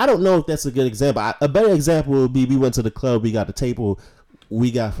to. Like, I don't know if that's a good example. A better example would be we went to the club, we got the table,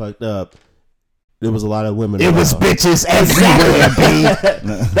 we got fucked up. There was a lot of women. It was bitches everywhere,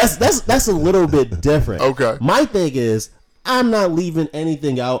 That's a little bit different. Okay. My thing is, I'm not leaving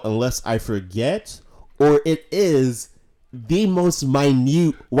anything out unless I forget or it is the most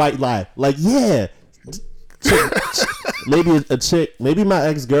minute white lie. Like, yeah. Maybe a chick, maybe my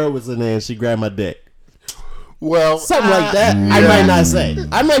ex-girl was in there and she grabbed my dick. Well, something like that. I might not say.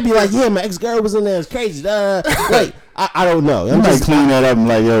 I might be like, yeah, my ex-girl was in there. It's crazy. Like, I don't know. You might clean that up and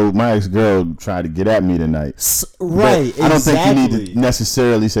like, yo, my ex-girl tried to get at me tonight. Right. I don't think you need to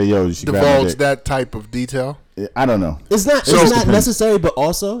necessarily say, yo, she grabbed my dick. That type of detail. I don't know. It's not necessary, but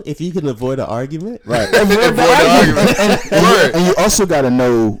also if you can avoid an argument, right? And you also got to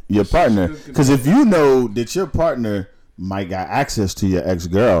know your partner, because if you know that your partner might got access to your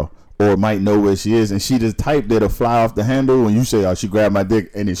ex-girl or might know where she is, and she just type that'll fly off the handle when you say, "Oh, she grabbed my dick,"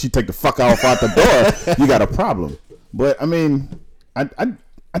 and then she take the fuck off out the door, you got a problem. But I mean, I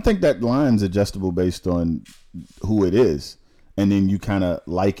think that line's adjustable based on who it is, and then you kind of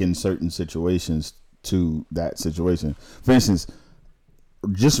liken certain situations to that situation. For instance,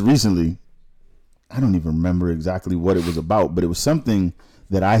 just recently, I don't even remember exactly what it was about, but it was something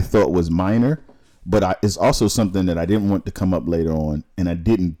that I thought was minor, but it's also something that I didn't want to come up later on, and I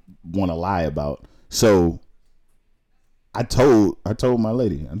didn't want to lie about. So I told my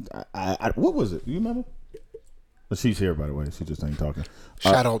lady. I what was it? Do you remember? She's here, by the way. She just ain't talking.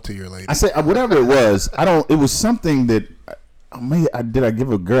 Shout out to your lady. I said whatever it was. It was something that. Did I give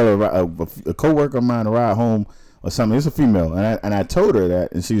a girl a coworker of mine a ride home or something? It's a female, and I told her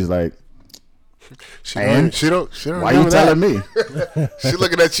that, and she was like, she don't. Why you telling me? She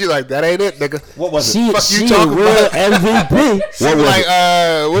looking at you like that ain't it, nigga. What was it? Fuck you talking about? MVP. She like,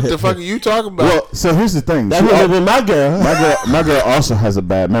 what the fuck are you talking about? Well, so here's the thing. That would have been my girl. My girl also has a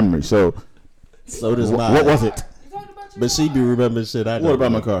bad memory. So does mine. What was it? But she be remembering shit. I know. What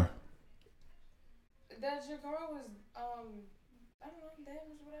about my car?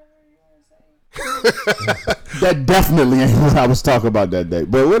 That definitely ain't what I was talking about that day.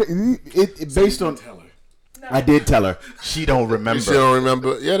 But what it based on. I did tell her. She don't remember. She don't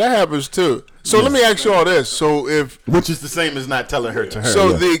remember. Yeah, that happens too. So let me ask you all this. So which is the same as not telling her to her.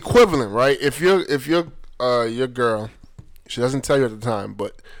 So the equivalent, right? If your girl, she doesn't tell you at the time,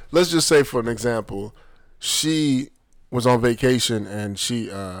 but let's just say for an example, she was on vacation and she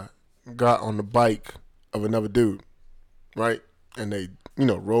got on the bike of another dude, right? And they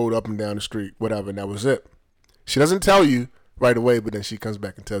rode up and down the street, whatever, and that was it. She doesn't tell you right away, but then she comes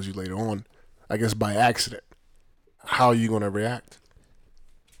back and tells you later on, I guess by accident. How are you going to react?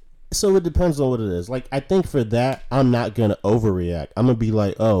 So it depends on what it is. Like, I think for that, I'm not going to overreact. I'm going to be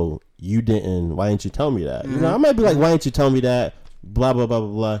like, oh, you didn't, why didn't you tell me that? I might be like, why didn't you tell me that? Blah, blah, blah, blah,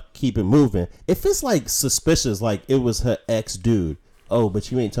 blah. Keep it moving. If it's like suspicious, like it was her ex dude. Oh,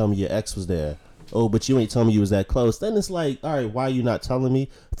 but you ain't tell me your ex was there. Oh, but you ain't telling me you was that close. Then it's like, all right, why are you not telling me?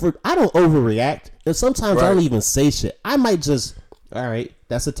 I don't overreact. And sometimes I don't even say shit. I might just, all right,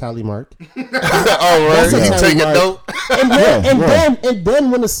 that's a tally mark. All right, you take a note. And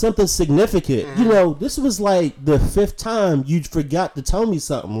then when it's something significant, this was like the 5th time you forgot to tell me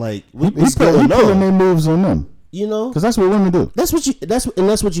something. Like, what's going on? Putting their moves on them. You know, because that's what women do. That's what you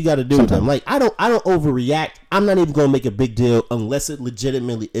got to do with them. Like I don't overreact. I'm not even gonna make a big deal unless it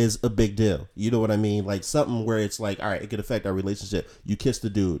legitimately is a big deal. You know what I mean? Like something where it's like, all right, it could affect our relationship. You kissed the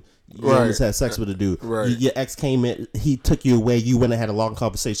dude. You just had sex with a dude. Right. Your ex came in. He took you away. You went and had a long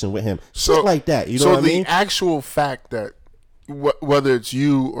conversation with him. Shit like that. You know what I mean? So the actual fact that whether it's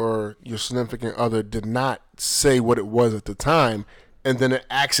you or your significant other did not say what it was at the time, and then it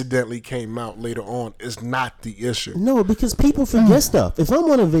accidentally came out later on is not the issue. No, because people forget stuff. If I'm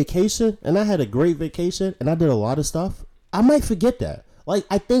on a vacation and I had a great vacation and I did a lot of stuff, I might forget that. Like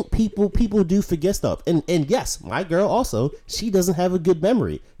I think people do forget stuff. And yes, my girl also, she doesn't have a good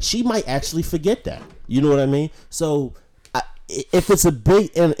memory. She might actually forget that. You know what I mean? So if it's a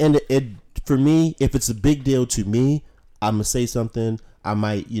big for me, if it's a big deal to me, I'm gonna say something. I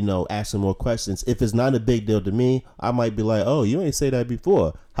might, ask some more questions. If it's not a big deal to me, I might be like, oh, you ain't say that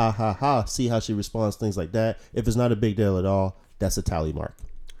before. Ha, ha, ha. See how she responds, things like that. If it's not a big deal at all, that's a tally mark.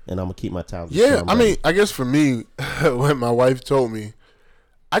 And I'm going to keep my tally. Yeah, I mean, I guess for me, when my wife told me,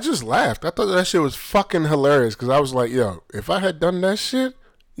 I just laughed. I thought that shit was fucking hilarious because I was like, yo, if I had done that shit,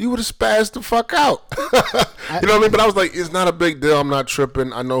 you would have spazzed the fuck out. You know what I mean? But I was like, it's not a big deal. I'm not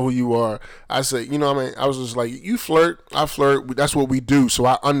tripping. I know who you are. I said, you know what I mean? I was just like, you flirt. I flirt. That's what we do. So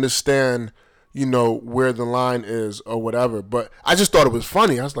I understand, where the line is or whatever. But I just thought it was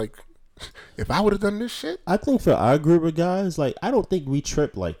funny. I was like, if I would have done this shit. I think for our group of guys, like, I don't think we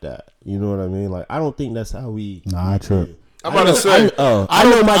trip like that. You know what I mean? Like, I don't think that's how we. Nah, I trip. I'm about to say. I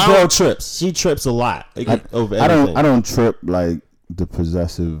know my girl trips. She trips a lot. Over everything. I don't trip like the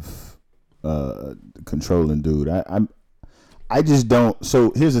possessive, controlling dude. I just don't.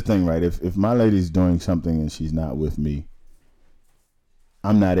 So here's the thing, right? If my lady's doing something and she's not with me,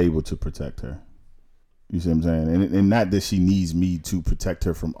 I'm not able to protect her. You see what I'm saying? And not that she needs me to protect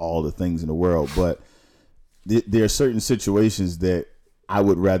her from all the things in the world, but there are certain situations that I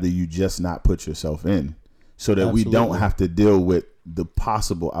would rather you just not put yourself in, so that we don't have to deal with the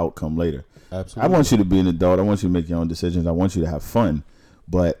possible outcome later. Absolutely. I want you to be an adult. I want you to make your own decisions. I want you to have fun.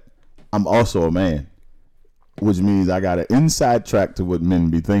 But I'm also a man, which means I got an inside track to what men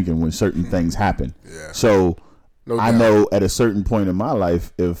be thinking when certain things happen. Yeah. So I know at a certain point in my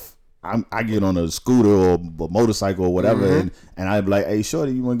life, if I get on a scooter or a motorcycle or whatever, and I'd be like, hey,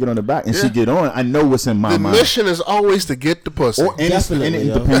 shorty, you want to get on the back? And she get on. I know what's in my mind. The mission is always to get the pussy. And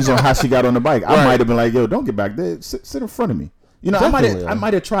it depends on how she got on the bike. I might have been like, yo, don't get back there. Sit in front of me. I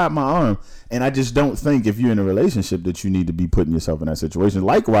might have tried my arm, and I just don't think if you're in a relationship that you need to be putting yourself in that situation.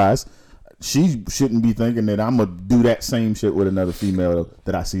 Likewise, she shouldn't be thinking that I'm gonna do that same shit with another female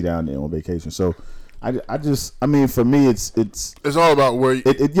that I see down there on vacation. So I mean, for me, it's all about where you,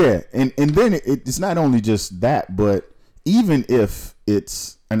 and then it's not only just that, but even if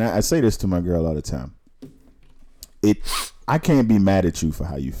it's, and I say this to my girl all the time, I can't be mad at you for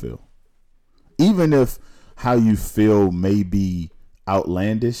how you feel, even if how you feel may be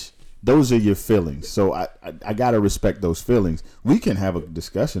outlandish. Those are your feelings. So I gotta respect those feelings. We can have a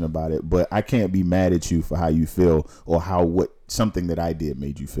discussion about it, but I can't be mad at you for how you feel or what something that I did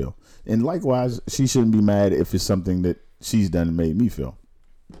made you feel. And likewise, she shouldn't be mad if it's something that she's done and made me feel.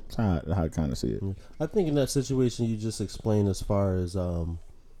 That's how I kind of see it. I think in that situation you just explained as far as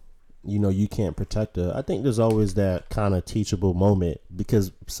you can't protect her. I think there's always that kind of teachable moment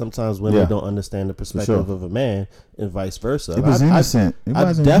because sometimes women don't understand the perspective of a man and vice versa. It was innocent.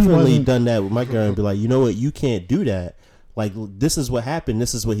 I've definitely done that with my girl and be like, you know what, you can't do that. Like, this is what happened.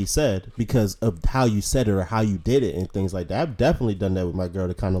 This is what he said because of how you said it or how you did it and things like that. I've definitely done that with my girl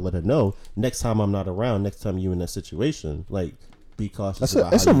to kind of let her know next time I'm not around, next time you in that situation, like, be cautious.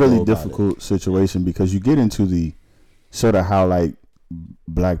 That's a really difficult situation because you get into the sort of how like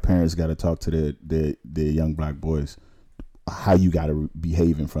black parents got to talk to their young black boys, how you got to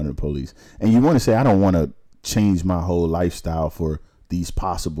behave in front of the police. And you want to say, I don't want to change my whole lifestyle for these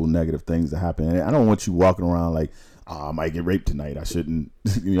possible negative things that happen. And I don't want you walking around like, I might get raped tonight. I shouldn't,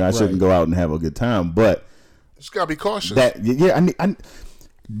 I shouldn't go out and have a good time. But just gotta be cautious. I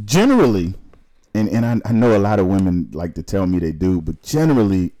generally, and I know a lot of women like to tell me they do, but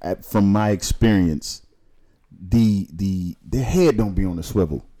generally, from my experience, their head don't be on the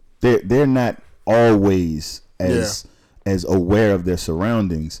swivel. They're not always as aware of their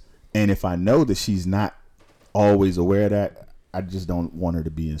surroundings. And if I know that she's not always aware of that, I just don't want her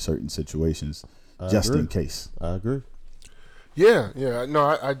to be in certain situations. In case. I agree. Yeah.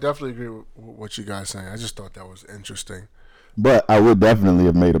 No, I definitely agree with what you guys saying. I just thought that was interesting. But I would definitely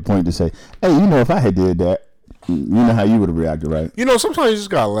have made a point to say, hey, if I had did that, You know how you would have reacted, right? You know, sometimes you just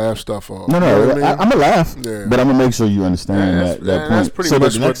gotta laugh stuff off. No, You know what I mean? I'm gonna laugh, Yeah. but I'm gonna make sure you understand that that's point. pretty So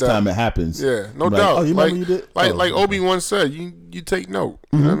much that the what next that- time it happens, Yeah, no like, doubt. Oh, you like, remember you did? Like Obi-Wan said, you take note.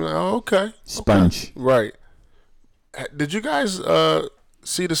 Mm-hmm. I'm like, oh, okay. Sponge. Right. Did you guys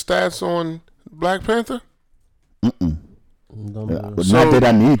see the stats on Black Panther? But not that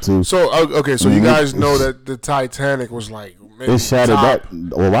I need to. So okay, so you guys know that the Titanic was like maybe It shattered top,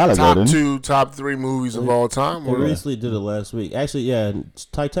 that a while ago. top didn't it? 2, top 3 movies of all time. We Or, recently did it last week. Actually, yeah,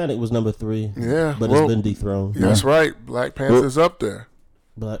 Titanic was number 3. Yeah, but well, it's been dethroned. That's right. Black Panther's up there.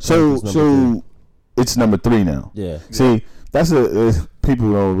 Black So Panther's number 3. it's number 3 now. Yeah. See, that's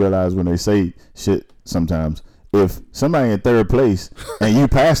people don't realize when they say shit sometimes. If somebody in third place and you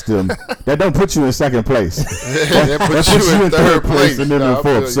passed them, that don't put you in second place. That puts you in third place. and then Nah, in I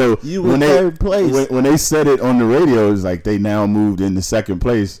fourth. feel So you when in they third place. when they said it on the radio, it's like they now moved into second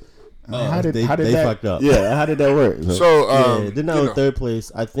place. How did they that fucked up. Yeah, how did that work? So Yeah, they're now in third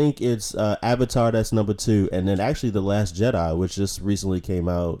place. I think it's Avatar that's number 2, and then actually The Last Jedi, which just recently came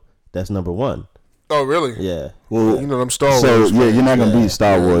out, that's number 1. oh really? Yeah. Well, You know them Star Wars. so yeah, fans. you're not gonna beat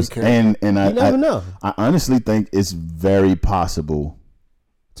Star Yeah, Wars, you can't. and You never know. I honestly think it's very possible,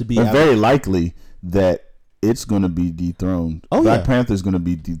 To be and very likely that it's gonna be dethroned. Oh, Black yeah. Panther's gonna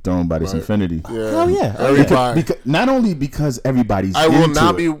be dethroned by this Infinity. Yeah. Hell yeah. Everybody. Because, not only because everybody's I will into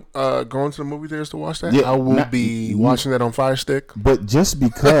not it, be going to the movie theaters to watch that. Yeah, I will not- be watching that on Fire Stick. but just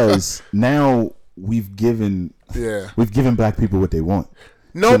because now we've given Yeah. black people what they want.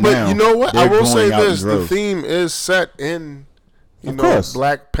 No, So but now you know what? I they're will say going out in this: the droves. theme is set in, Of course.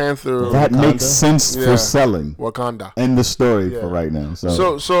 Black Panther, That makes Wakanda? sense Yeah. for selling Wakanda. and the story Yeah. for right now.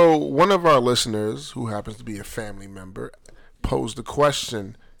 So, So one of our listeners, who happens to be a family member, posed a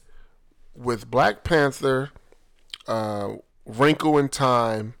question: with Black Panther, Wrinkle in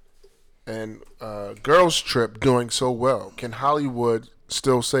Time, and Girls Trip doing so well, can Hollywood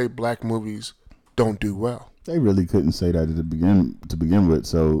still say black movies don't do well? they really couldn't say that to begin with.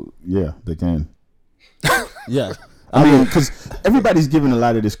 So yeah, they can. Yeah. I mean, because everybody's giving a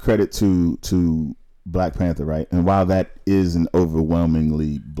lot of this credit to Black Panther, right? And while that is an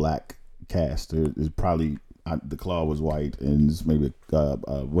overwhelmingly black cast, there is probably the Claw was white, and it's maybe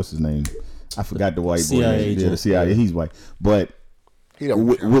what's his name? I forgot the white CIA boy. Yeah, agent. the CIA. He's white, but. He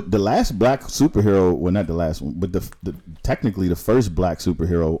don't care. With the last black superhero, well, not the last one, but the technically the first black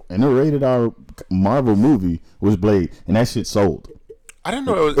superhero in a rated R Marvel movie was Blade, and that shit sold. I didn't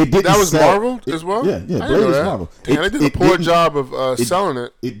know It didn't that was sell- Marvel as well. Yeah, I Blade didn't know was that. Marvel. Damn, they did a poor didn't- job of selling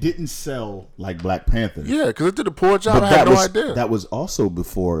it. It didn't sell like Black Panther. Yeah, because it did a poor job. but I had no was idea. that was also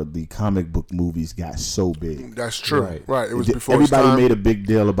before the comic book movies got so big. That's true. Right. It was before Everybody his time. made a big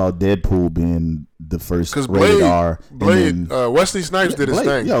deal about Deadpool being the first Because rated Blade, R. and then- Wesley Snipes did his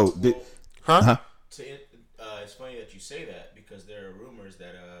Blade, thing. Yo, Huh? It's funny that you say that because there are rumors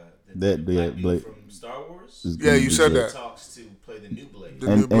that That the black dude Blade- from Star Wars is Yeah, gonna you be said good. that. talks to play the new Blade. The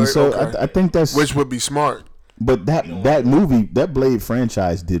new And Blade, so okay. I think that's Which would be smart. But that movie, that Blade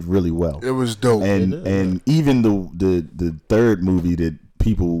franchise did really well. It was dope. And even the third movie that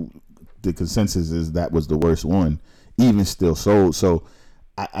the consensus is that was the worst one, even still sold. So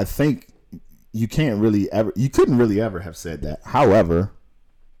I think you couldn't really ever have said that. However,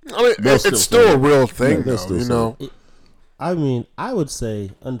 I mean, they'll it's still still sell a it. real Yeah, thing, they'll though. still You sell know, I mean, I would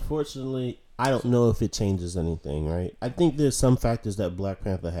say, unfortunately, I don't know if it changes anything, right? I think there's some factors that Black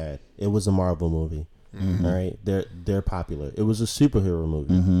Panther had. It was a Marvel movie, all right? They're popular. It was a superhero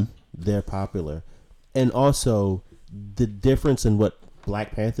movie. They're popular. And also, the difference in what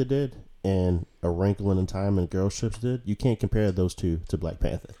Black Panther did and A Wrinkle in Time and Girls Trips did, you can't compare those two to Black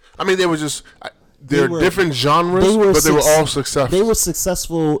Panther. I mean, they were just they're were- different genres, but they were all successful. They were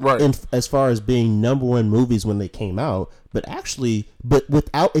successful Right. as far as being number one movies when they came out, but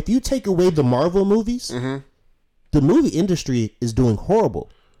without, if you take away the Marvel movies, the movie industry is doing horrible.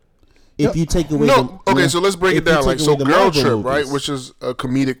 If you take away So let's break it if you down. Like, take so away the Girl Marvel Trip, movies. right, which is a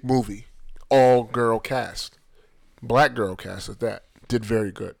comedic movie, all girl cast, black girl cast at that, did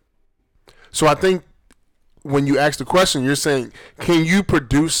very good. So I think when you ask the question, you're saying, can you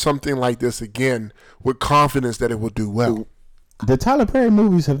produce something like this again with confidence that it will do well? the Tyler Perry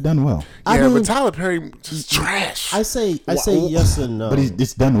movies have done well, I Yeah, mean, but Tyler Perry is trash. I say yes and no. but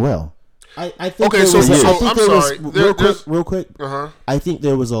it's done well. I think Okay, there so- was, so I think I'm there sorry. was There's- real quick. Uh-huh. I think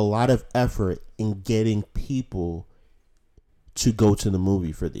there was a lot of effort in getting people to go to the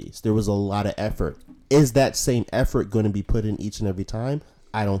movie for these. There was a lot of effort. Is that same effort going to be put in each and every time?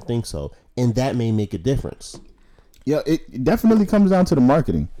 I don't think so, and that may make a difference. Yeah, it definitely comes down to the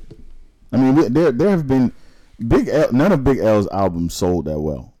marketing. I mean, there have been none of Big L's albums sold that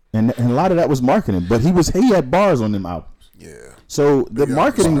well. and a lot of that was marketing. But he had bars on them albums. Yeah. So the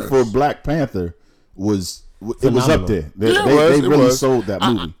marketing for Black Panther was up there. They really sold that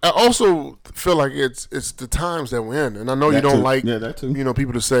movie. I also feel like it's the times that we're in, and I know you don't like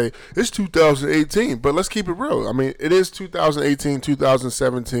people to say it's 2018, but let's keep it real. I mean, it is 2018,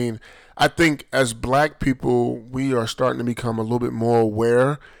 2017. I think as Black people, we are starting to become a little bit more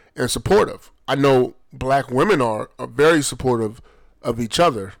aware and supportive. I know Black women are very supportive of each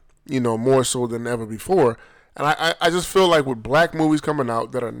other, more so than ever before. And I just feel like with Black movies coming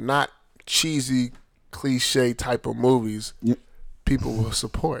out that are not cheesy, cliche type of movies, people will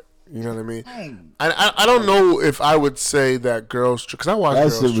support. You know what I mean? I don't know if I would say that Girls Trip, because I watched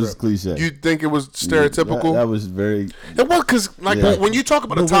Girls Trip. That shit was cliche. You think it was stereotypical? That was very... It was, because when you talk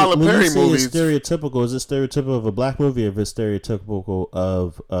about the Tyler Perry movies... It's stereotypical, is it stereotypical of a Black movie, or if it's stereotypical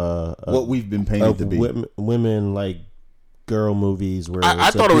of... what we've been painted to be. Women like girl movies where... I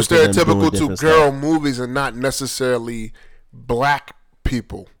thought it was stereotypical to girl movies and not necessarily Black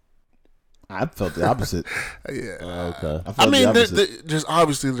people. I felt the opposite. Yeah. Okay. I mean,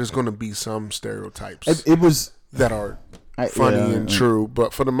 there's going to be some stereotypes. It was that are funny and true,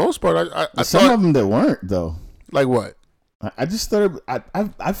 but for the most part, I some of them that weren't though. Like what? I just thought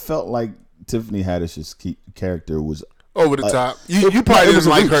I felt like Tiffany Haddish's character was over the top. You probably didn't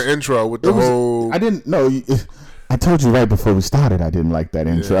like her intro with the whole. I didn't know. I told you right before we started I didn't like that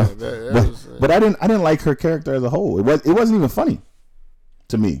intro, but I didn't like her character as a whole. It wasn't even funny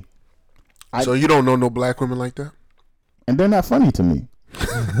to me. So you don't know no Black women like that? And they're not funny to me.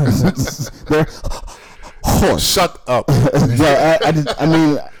 They're horse. Shut up. I didn't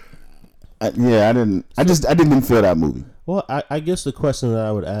feel that movie. Well, I guess the question that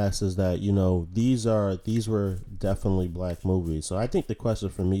I would ask is that, these were definitely Black movies. So I think the question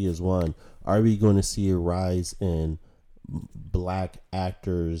for me is, one, are we going to see a rise in Black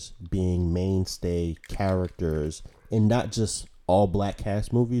actors being mainstay characters in not just all Black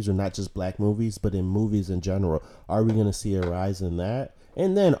cast movies, or not just Black movies, but in movies in general? Are we going to see a rise in that?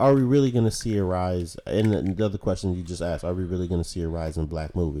 And then are we really going to see a rise, and the other question you just asked, are we really going to see a rise in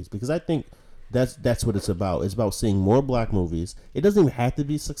Black movies? Because I think that's what it's about. It's about seeing more Black movies. It doesn't even have to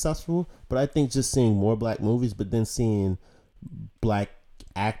be successful, but I think just seeing more Black movies, but then seeing Black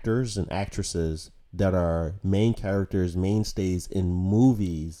actors and actresses that are main characters, mainstays in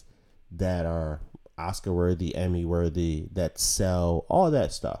movies that are Oscar worthy, Emmy worthy, that sell, all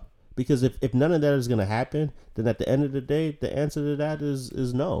that stuff. Because if none of that is going to happen, then at the end of the day, the answer to that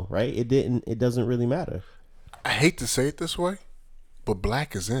is no, right? It doesn't really matter. I hate to say it this way, but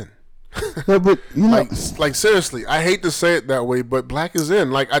Black is in. No, but like seriously, I hate to say it that way, but Black is in.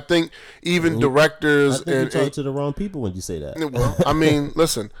 Like, I think even directors, I think you talk to the wrong people when you say that. Well, I mean,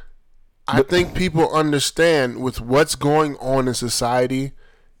 listen, I think people understand with what's going on in society,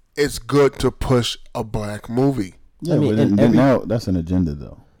 it's good to push a Black movie. Yeah, now that's an agenda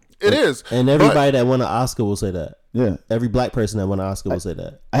though. It is, and everybody that won an Oscar will say that. Yeah, every Black person that won an Oscar will say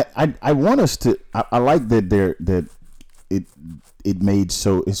that. I want us to. I like that it made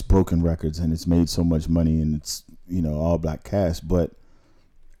it's broken records and it's made so much money and it's all Black cast, but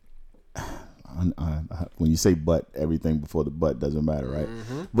when you say but, everything before the but doesn't matter, right?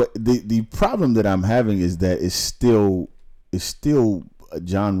 Mm-hmm. But the problem that I'm having is that it's still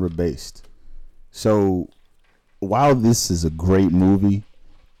genre based. So while this is a great movie,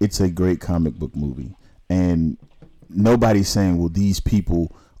 it's a great comic book movie, and nobody's saying, well, these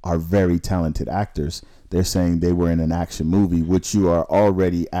people are very talented actors. They're saying they were in an action movie, which you are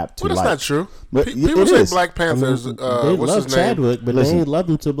already apt to like. Well, that's not true. But people say Black Panther's. They love Chadwick, but they ain't love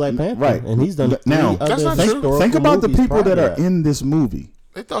him to Black Panther, right? And he's done. Now, that's not true. Think about the people that are in this movie.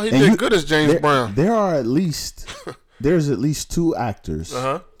 They thought he did good as James Brown. There's at least two actors,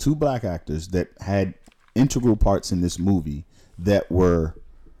 two Black actors that had integral parts in this movie that were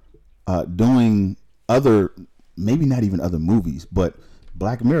doing other, maybe not even other movies, but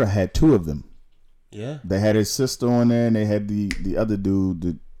Black Mirror had two of them. Yeah, they had his sister on there, and they had the other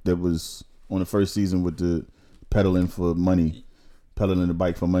dude that was on the first season with the pedaling the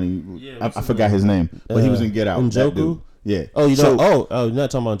bike for money. Yeah, I forgot his name, but he was in Get Out. Njoku? Yeah. Oh, you're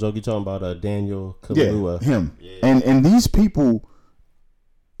not talking about Njoku. You're talking about Daniel Kaluuya. Yeah, him. Yeah. And these people,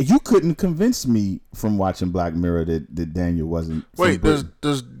 you couldn't convince me from watching Black Mirror that Daniel wasn't. Wait,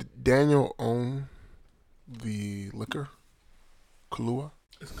 does Daniel own the liquor? Kaluuya?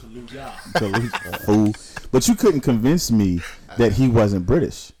 It's Kaluuya. But you couldn't convince me that he wasn't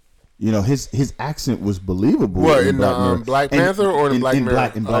British. You know, his accent was believable. What, in Black Mirror. Black Panther or in Black Mirror?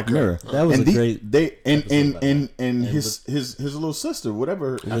 Black Okay. Mirror. That was and a great. and his little sister,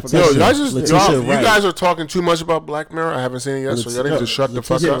 whatever. I Letitia. forgot. You Wright. guys are talking too much about Black Mirror. I haven't seen it yet, so y'all need to shut the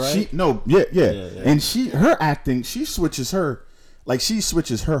fuck Letitia up. Wright. Yeah. And her acting, she switches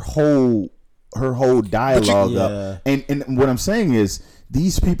her whole dialogue up. And what I'm saying is,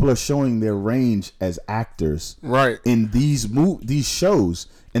 these people are showing their range as actors, Right. in these shows,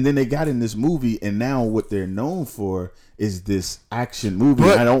 and then they got in this movie, and now what they're known for is this action movie.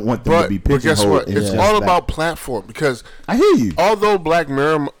 I don't want them to be But guess pigeonholed. what? It's all about platform, because I hear you. although Black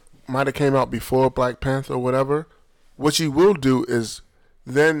Mirror might have came out before Black Panther or whatever, what you will do is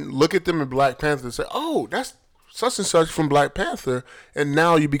then look at them in Black Panther and say, "Oh, that's such and such from Black Panther," and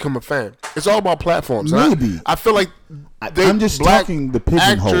now you become a fan. It's all about platforms. Maybe. I feel like I'm just talking the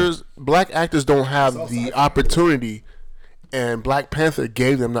pigeonhole. Black actors don't have the opportunity, and Black Panther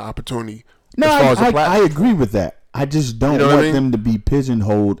gave them the opportunity. No, as far as the I platform. agree with that. I just don't know what I want mean? them to be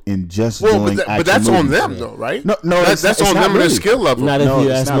pigeonholed in just doing action but that's on movies. them, though, right? No, that's it's on not them and their really. skill level. Not if No, you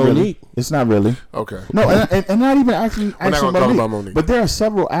it's ask not really. Monique. It's not really. Okay. No, and not even action not gonna talk about Monique. But there are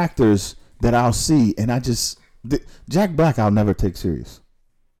several actors that I'll see, and Jack Black I'll never take serious.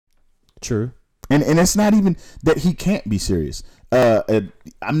 True. And it's not even that he can't be serious.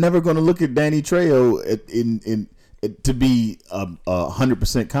 I'm never going to look at Danny Trejo to be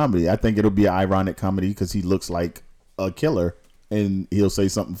 100% comedy. I think it'll be an ironic comedy because he looks like a killer, and he'll say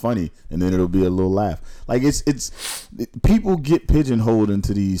something funny, and then it'll be a little laugh. Like it's people get pigeonholed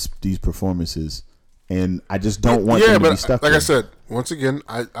into these performances, and I just don't want them to be stuck. Like there. I said, once again,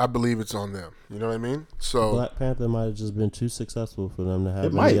 I believe it's on them. You know what I mean? So Black Panther might have just been too successful for them to have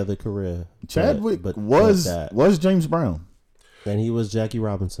It might. any other career. Chadwick but was that. James Brown. And he was Jackie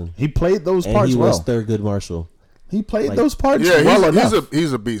Robinson. He played those And parts he well. was Thurgood Marshall. He played like- those parts yeah, well enough.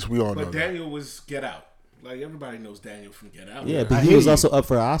 he's a beast. We all know But that. Daniel was Get Out. Like everybody knows Daniel from Get Out. Yeah, I but he hear was you. also up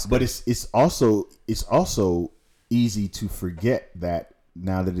for an Oscar. But it's also easy to forget that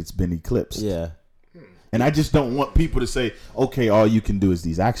now that it's been eclipsed. yeah. And I just don't want people to say, okay, all you can do is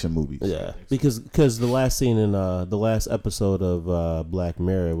these action movies. Yeah, because the last scene in the last episode of Black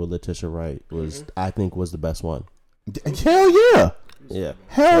Mirror with Letitia Wright was I think was the best one. Hell yeah. Yeah,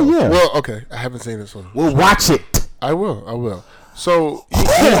 Hell yeah. Well, okay, I haven't seen this one. Well, watch it. I will. So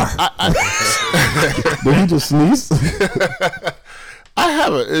Did he just sneeze? I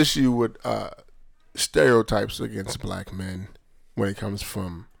have an issue with stereotypes against black men when it comes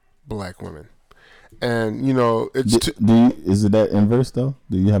from black women. And you know, it's Is it that inverse though?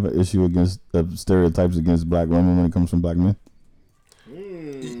 Do you have an issue against stereotypes against black women when it comes from black men?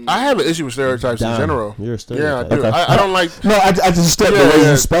 I have an issue with stereotypes in Damn, general. you're a Yeah, I stereotype. do. Okay. I don't like. No, I just stepped Yeah, the way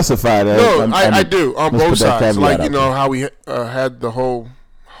yeah. you specified it. No, I do on let's both put that sides. caveat Like you out know there. how we had the whole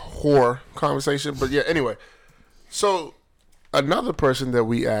whore conversation, but yeah. Anyway, so another person that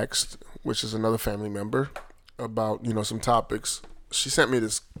we asked, which is another family member, about some topics. She sent me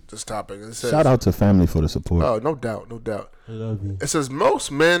this topic. It says, Shout out to family for the support. Oh, no doubt. I love you. It says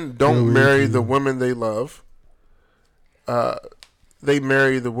most men don't marry the women they love. They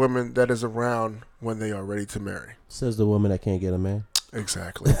marry the woman that is around when they are ready to marry. Says the woman that can't get a man.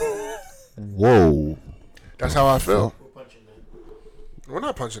 Exactly. Whoa. That's how I feel. We're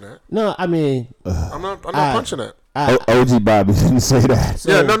not punching that. No, I mean, I'm not punching that. OG Bobby didn't say that.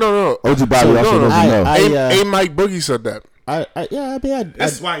 Yeah, no. OG Bobby also doesn't know. A Mike Boogie said that.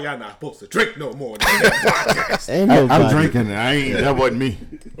 That's why y'all not supposed to drink no more. Than that podcast. ain't I'm nobody- drinking. That wasn't me.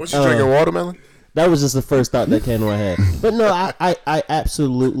 What you drinking, watermelon? That was just the first thought that came to my head. But no, I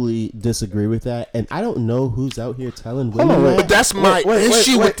absolutely disagree with that. And I don't know who's out here telling women on, wait. that. But that's my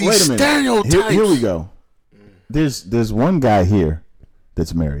issue with these wait a minute. stereotypes. Here we go. There's one guy here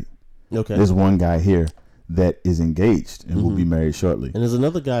that's married. Okay. There's one guy here that is engaged and will be married shortly. And there's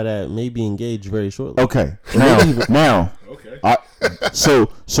another guy that may be engaged very shortly. Okay. Now. Okay.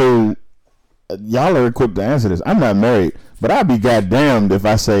 So y'all are equipped to answer this. I'm not married, but I'd be goddamned if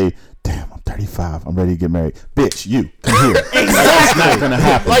I say, damn, I'm 35. I'm ready to get married. Bitch, you come here. That's not gonna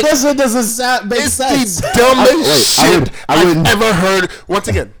happen. Like, This one doesn't make It's sense. the dumbest I shit wouldn't- I I've wouldn't- ever heard. Once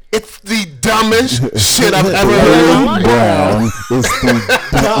again, it's the dumbest shit I've ever heard in my Willie life. Brown is the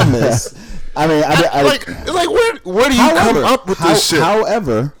dumbest. I mean, It's like where do you come up with this shit?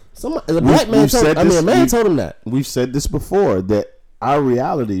 However, A black man we've told said I mean, this- a man we- told him that. we've said this before that our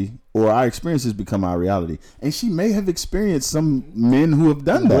reality or our experiences become our reality, and she may have experienced some men who have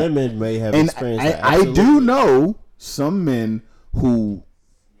done that. Women may have And experienced I, that. I do absolutely. know some men who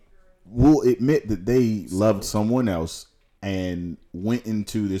will admit that they loved someone else and went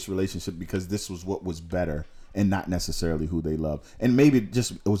into this relationship because this was what was better and not necessarily who they love. And maybe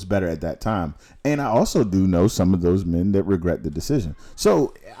just it was better at that time. And I also do know some of those men that regret the decision.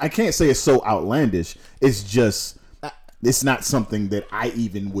 So I can't say it's so outlandish. It's just it's not something that I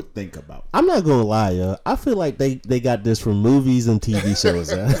even would think about. I'm not gonna lie, yo. I feel like they got this from movies and TV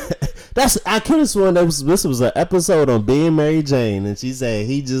shows. I could have sworn this was an episode on Being Mary Jane, and she said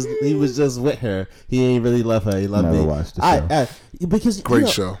he was just with her. He ain't really love her. He loved me. Never watched the show. Because Great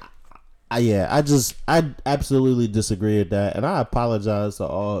show. I absolutely disagree with that, and I apologize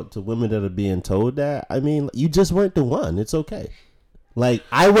to women that are being told that. I mean, you just weren't the one. It's okay. Like,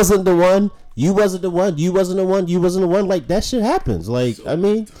 I wasn't the one. You wasn't the one. You wasn't the one. You wasn't the one. Like, that shit happens. Like, I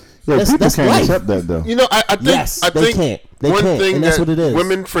mean, people that's can't life. accept that though. You know, I think Yes, I they think can't. They one can't, thing and that's that what it is.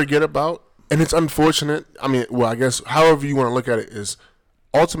 women forget about, and it's unfortunate. I mean, well, I guess however you want to look at it is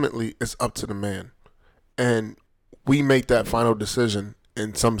ultimately it's up to the man, and we make that final decision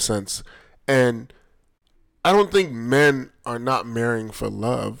in some sense. And I don't think men are not marrying for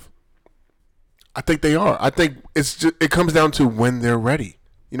love. I think they are. I think it comes down to when they're ready.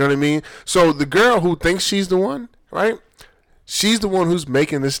 You know what I mean? So the girl who thinks she's the one, right? She's the one who's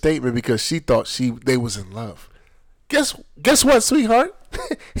making this statement because she thought they was in love. Guess what, sweetheart?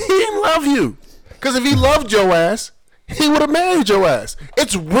 He didn't love you. Because if he loved your ass, he would have married your ass.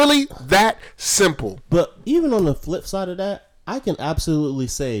 It's really that simple. But even on the flip side of that, I can absolutely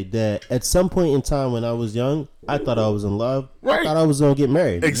say that at some point in time when I was young, I thought I was in love. Right. I thought I was going to get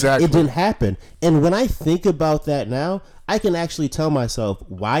married. Exactly. It didn't happen. And when I think about that now, I can actually tell myself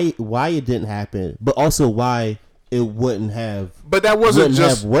why it didn't happen, but also why it wouldn't have. But that wasn't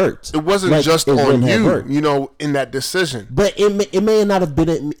just worked. It wasn't Like, just it on wouldn't have you, worked. you know, in that decision. But it may not have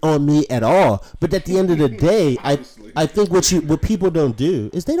been on me at all. But at the end of the day, I think what people don't do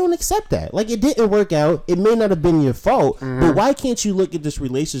is they don't accept that. Like, it didn't work out. It may not have been your fault. But why can't you look at this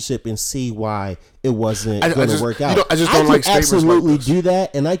relationship and see why it wasn't going to work out? You know, I just don't like statements absolutely like this. do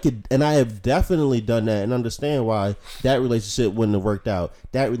that, and I have definitely done that and understand why that relationship wouldn't have worked out.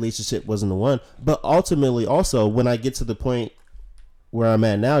 That relationship wasn't the one. But ultimately, also, when I get to the point where I'm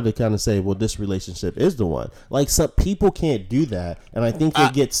at now to kind of say, well, this relationship is the one. Like, some people can't do that, and I think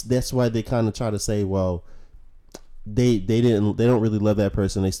that's why they kind of try to say, well, they don't really love that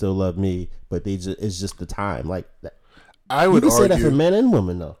person, they still love me, but it's just the time. Like, I would you can argue say that for men and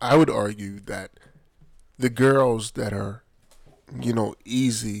women, though. I would argue that the girls that are, you know,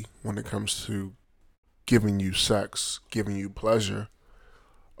 easy when it comes to giving you sex, giving you pleasure,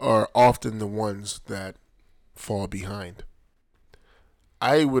 are often the ones that fall behind.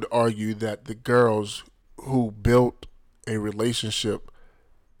 I would argue that the girls who built a relationship,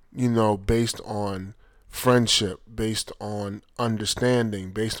 you know, based on friendship, based on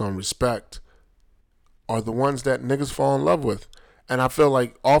understanding, based on respect, are the ones that niggas fall in love with. And I feel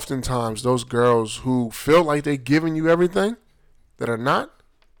like oftentimes those girls who feel like they giving you everything that are not.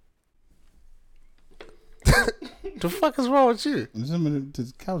 The fuck is wrong with you?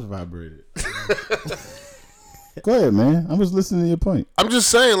 The couch vibrated. Go ahead, man. I was listening to your point. I'm just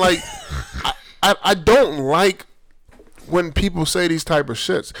saying, like, I don't like when people say these type of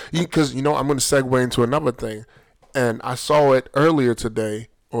shits. Because, you know, I'm going to segue into another thing. And I saw it earlier today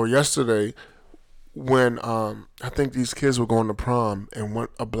or yesterday when I think these kids were going to prom and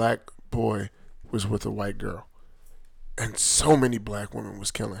a black boy was with a white girl. And so many black women was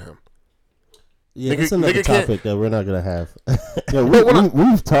killing him. Yeah, that's another topic that we're not going to have. Yeah,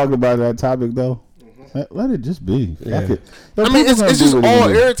 we've talked about that topic, though. Let it just be. Yeah. I mean, it's just all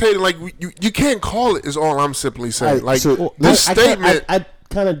irritating. Like, you can't call it, is all I'm simply saying. Like, this statement. I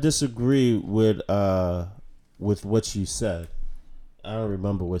kind of disagree with what you said. I don't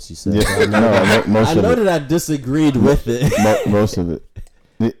remember what you said. Yeah, I know that I disagreed with it. Most of it.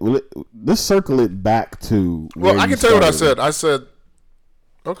 Let's circle it back to. Well, I can tell you what I said. I said,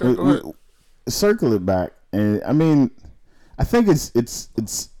 okay, go ahead. Circle it back. And, I mean, I think it's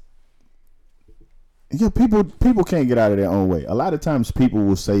yeah, people can't get out of their own way. A lot of times people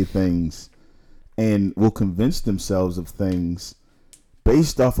will say things and will convince themselves of things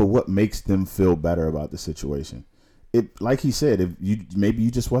based off of what makes them feel better about the situation. It, like he said, if maybe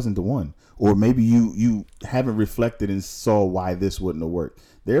you just wasn't the one, or maybe you haven't reflected and saw why this wouldn't have worked.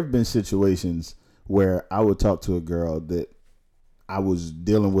 There have been situations where I would talk to a girl that I was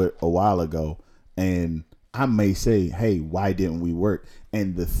dealing with a while ago, and I may say, hey, why didn't we work?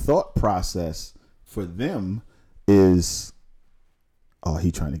 And the thought process for them is, oh, he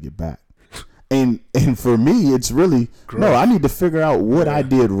trying to get back. And for me, it's really, growth. No, I need to figure out what I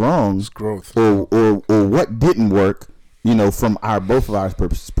did wrong. It's growth. Or what didn't work, you know, from both of our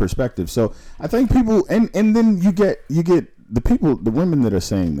perspectives. So I think people, and then you get the women that are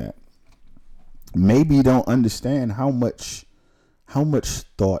saying that, maybe don't understand how much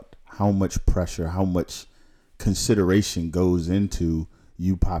thought, how much pressure, how much consideration goes into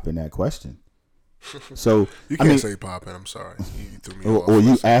you popping that question. So you can't say popping. I'm sorry, you threw me off. Or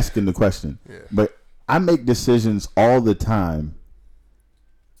you asking the question. Yeah. But I make decisions all the time,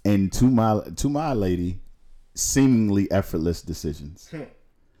 and to my lady, seemingly effortless decisions.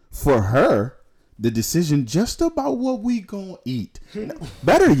 For her, the decision just about what we gonna eat.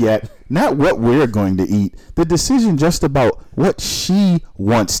 Better yet, not what we're going to eat. The decision just about what she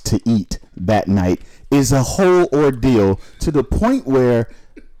wants to eat that night is a whole ordeal, to the point where,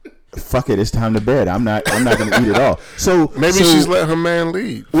 fuck it, it's time to bed. I'm not gonna eat it all. So maybe she's let her man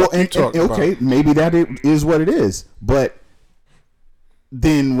lead. Well, okay, maybe that is what it is. But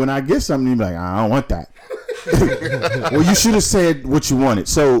then when I get something, you're like, I don't want that. Well, you should have said what you wanted.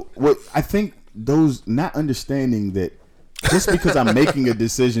 So what I think, those not understanding that just because I'm making a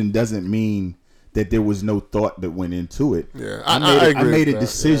decision doesn't mean that there was no thought that went into it. Yeah, I made a that.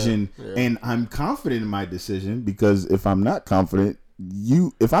 decision, yeah. and I'm confident in my decision, because if I'm not confident,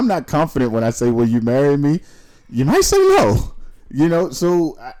 when I say, will you marry me, you might say no. You know,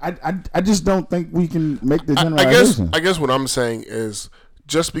 so I just don't think we can make the generalization. I guess what I'm saying is,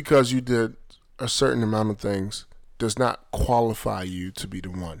 just because you did a certain amount of things does not qualify you to be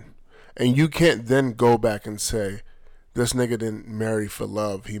the one. And you can't then go back and say, this nigga didn't marry for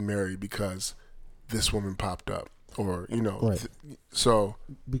love, he married because this woman popped up. Or, you know, right. So.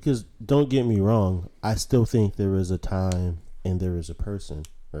 Because don't get me wrong, I still think there is a time and there is a person,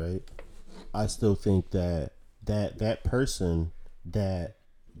 right? I still think that person that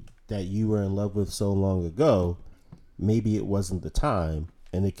you were in love with so long ago, maybe it wasn't the time,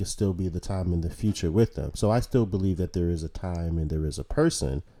 and it could still be the time in the future with them. So I still believe that there is a time and there is a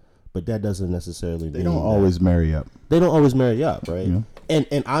person, but that doesn't necessarily mean they don't always marry up. They don't always marry up, right? Yeah.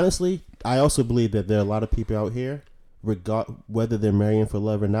 And honestly, I also believe that there are a lot of people out here, whether they're marrying for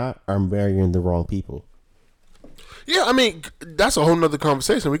love or not, are marrying the wrong people. Yeah, I mean, that's a whole nother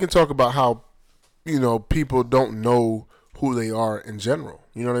conversation. We can talk about how, you know, people don't know who they are in general.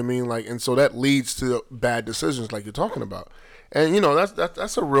 You know what I mean? Like, and so that leads to bad decisions, like you're talking about. And you know,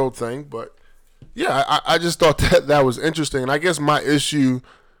 that's a real thing. But yeah, I just thought that was interesting. And I guess my issue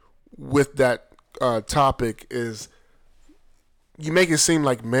with that topic is, you make it seem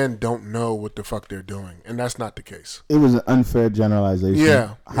like men don't know what the fuck they're doing, and that's not the case. It was an unfair generalization.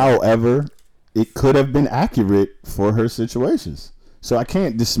 Yeah. However, it could have been accurate for her situations. So I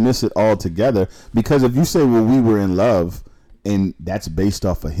can't dismiss it altogether, because if you say, well, we were in love, and that's based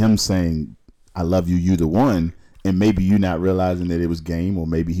off of him saying, I love you, you the one, and maybe you not realizing that it was game, or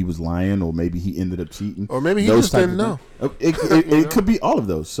maybe he was lying, or maybe he ended up cheating, or maybe he just didn't know. It could be all of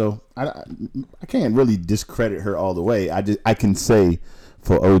those. So I can't really discredit her all the way. I can say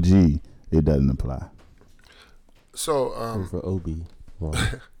for OG it doesn't apply. So for OB,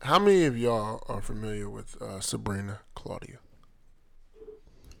 how many of y'all are familiar with Sabrina Claudia?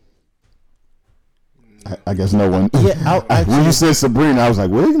 I guess no one. Yeah, when you said Sabrina, I was like,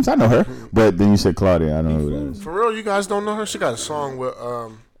 Williams, I know her. But then you said Claudia, I don't know who that is. For real, you guys don't know her? She got a song with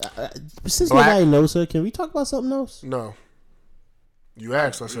since nobody knows her, can we talk about something else? No. You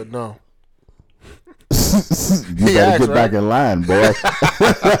asked, I said no. You gotta get back in line, boy.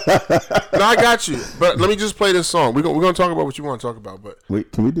 No, I got you. But let me just play this song. We're gonna talk about what you want to talk about. But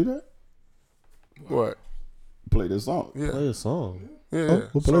wait, can we do that? What? Play this song. Yeah. Play a song. Yeah.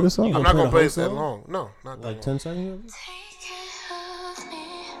 We'll play this song. I'm not gonna play it that song? long. No, not that like long. 10 seconds.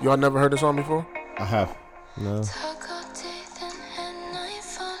 Y'all never heard this song before? I have. No.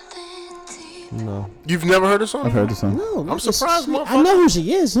 No. You've never heard this song? I've heard the song. No. I'm surprised, motherfucker. I know who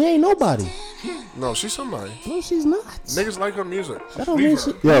she is. She ain't nobody. No, she's somebody. No, she's not. Niggas like her music. That don't mean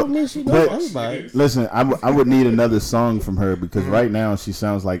she. Yo, That don't mean she knows everybody. Listen, I would need another song from her, because right now she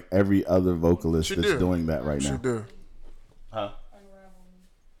sounds like every other vocalist that's doing that right now. She do. Huh?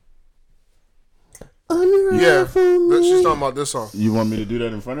 Yeah, she's talking about this song. You want me to do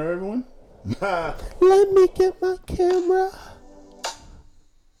that in front of everyone? Let me get my camera.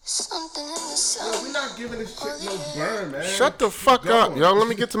 We're not giving this shit no burn, man. Shut the fuck up, y'all. Let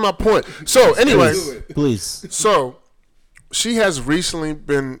me get to my point. So, anyway, Please. so she has recently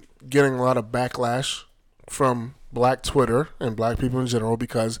been getting a lot of backlash from black Twitter and black people in general,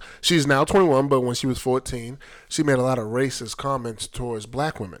 because she's now 21, but when she was 14, she made a lot of racist comments towards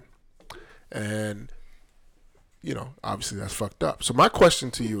black women. And, you know, obviously that's fucked up. So my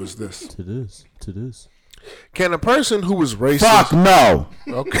question to you is this. To this. Can a person who was racist... Fuck no.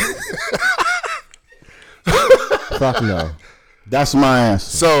 Okay. Fuck no. That's my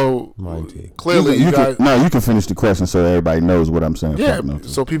answer. So, Mine too. clearly you guys... can finish the question so everybody knows what I'm saying. Yeah, Fuck no.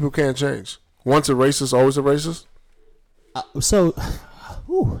 so people can't change. Once a racist, always a racist? So,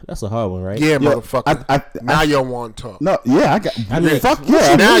 that's a hard one, right? Yeah, motherfucker. Now y'all want to talk. No, yeah, fuck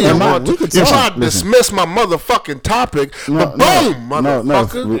yeah. Now y'all want to. You try to Listen. dismiss my motherfucking topic, but boom,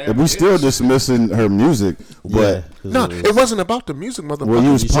 motherfucker. No, we still dismissing her music, but no, it wasn't about the music, motherfucker. Well,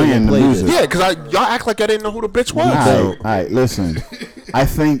 you was playing the music. Yeah, because y'all act like I didn't know who the bitch was. All right, listen. I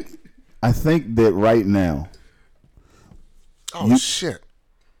think that right now. Oh shit!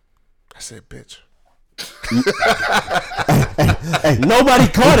 I said bitch. Hey, nobody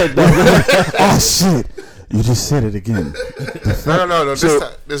caught it though. Oh shit! You just said it again. No. This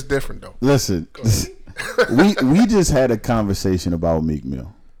is different though. Listen, we just had a conversation about Meek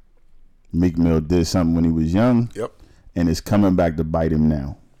Mill. Meek Mill did something when he was young. Yep. And it's coming back to bite him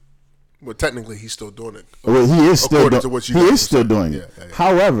now. Well, technically, he's still doing it. Well, he is still doing it. Yeah.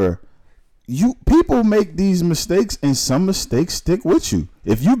 However, people make these mistakes, and some mistakes stick with you.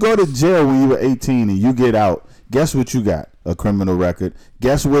 If you go to jail when you were 18 and you get out, guess what you got? A criminal record.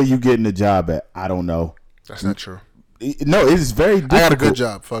 Guess where you getting a job at? I don't know. That's not true. No, it is very difficult. I got a good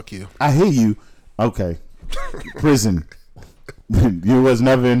job. Fuck you. I hear you. Okay. Prison. You was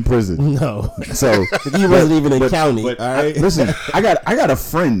never in prison. No. So you wasn't even in county. All right. Listen, I got a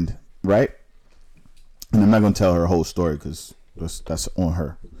friend, right? And I'm not gonna tell her whole story because that's on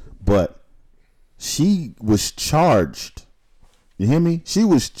her. But she was charged. You hear me? She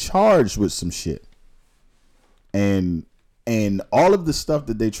was charged with some shit. And all of the stuff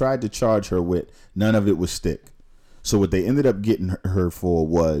that they tried to charge her with, none of it would stick. So what they ended up getting her for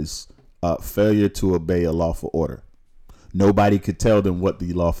was failure to obey a lawful order. Nobody could tell them what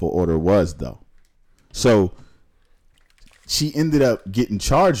the lawful order was, though. So she ended up getting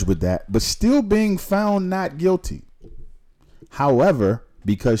charged with that, but still being found not guilty. However,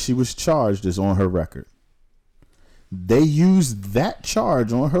 because she was charged, is on her record. They used that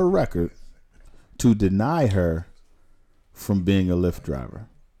charge on her record to deny her from being a Lyft driver.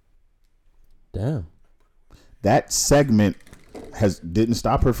 Damn. That segment didn't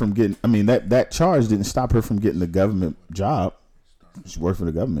stop her from getting. I mean, that charge didn't stop her from getting the government job. She worked for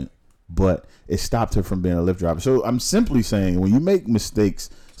the government, but it stopped her from being a Lyft driver. So I'm simply saying, when you make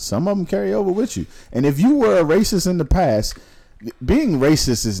mistakes, some of them carry over with you. And if you were a racist in the past, being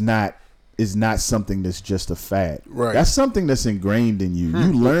racist is not something that's just a fad. Right. That's something that's ingrained in you.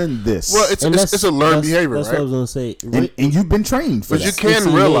 You learn this. Well, it's a learned behavior, that's right? What I was gonna say. And you've been trained for that. But that. you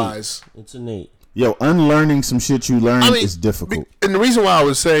can realize it's innate. Yo, unlearning some shit you learned is difficult. And the reason why I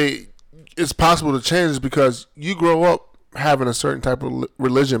would say it's possible to change is because you grow up having a certain type of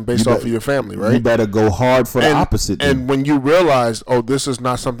religion based off of your family, right? You better go hard for the opposite. And when you realize, this is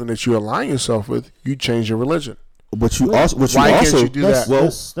not something that you align yourself with, you change your religion. But you can't you do that? Well,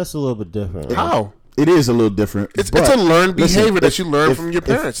 that's a little bit different. How? It is a little different. It's a learned behavior that you learn from your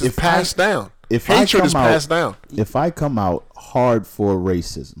parents. It's passed down. Hatred is passed down. If I come out hard for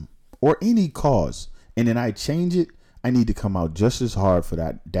racism or any cause, and then I change it, I need to come out just as hard for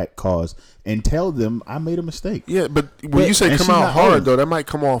that cause and tell them I made a mistake. Yeah, but when you say come out hard, though, that might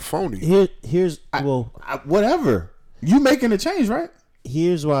come off phony. Here's whatever. You making a change, right?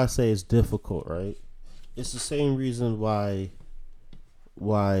 Here's why I say it's difficult, right? It's the same reason why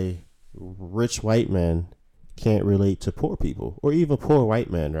rich white men can't relate to poor people, or even poor white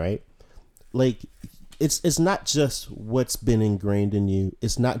men, right? Like, it's not just what's been ingrained in you.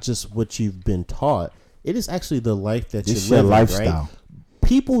 It's not just what you've been taught. It is actually the life that you live. Your lifestyle. Right?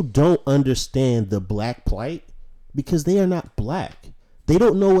 People don't understand the black plight because they are not black. They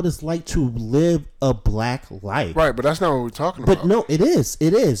don't know what it's like to live a black life. Right, but that's not what we're talking about. But no, it is.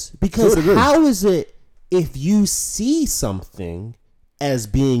 It is. Because how is it if you see something as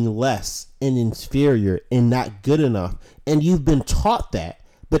being less and inferior and not good enough, and you've been taught that,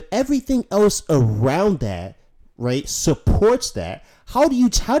 but everything else around that, right, supports that? How do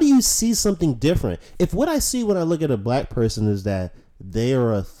you see something different? If what I see when I look at a black person is that they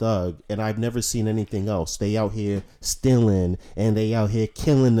are a thug and I've never seen anything else, they out here stealing and they out here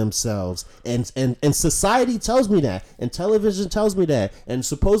killing themselves, and society tells me that, and television tells me that, and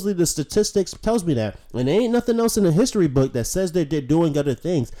supposedly the statistics tells me that, and there ain't nothing else in the history book that says that they're doing other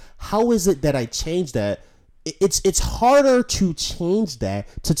things. How is it that I change that? It's harder to change that,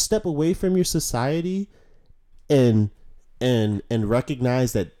 to step away from your society and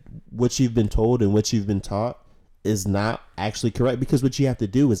recognize that what you've been told and what you've been taught is not actually correct, because what you have to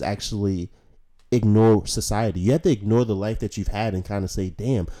do is actually ignore society. You have to ignore the life that you've had and kind of say,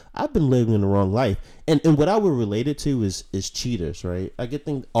 damn, I've been living in the wrong life. And what I would relate it to is cheaters, right? I get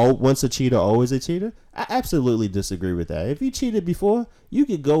think once a cheater, always a cheater. I absolutely disagree with that. If you cheated before, you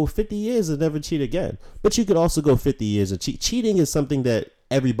could go 50 years and never cheat again. But you could also go 50 years and cheat. Cheating is something that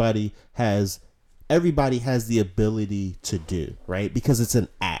everybody has the ability to do, right? Because it's an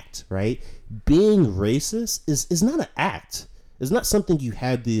act, right? Being racist is not an act. It's not something you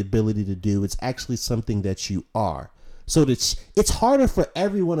have the ability to do. It's actually something that you are. So it's harder for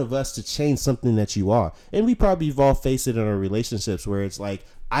every one of us to change something that you are. And we probably have all faced it in our relationships where it's like,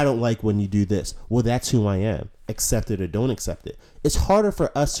 I don't like when you do this. Well, that's who I am. Accept it or don't accept it. It's harder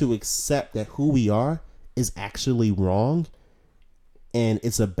for us to accept that who we are is actually wrong and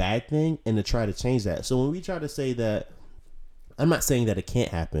it's a bad thing, and to try to change that. So when we try to say that, I'm not saying that it can't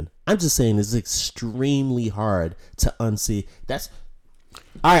happen. I'm just saying it's extremely hard to unsee. That's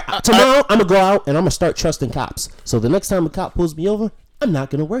all right. Tomorrow I'm gonna go out and I'm gonna start trusting cops. So the next time a cop pulls me over, I'm not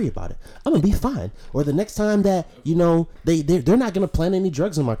gonna worry about it. I'm gonna be fine. Or the next time that they're not gonna plant any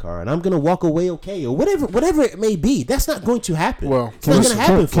drugs in my car and I'm gonna walk away okay, or whatever it may be. That's not going to happen. Well, it's not gonna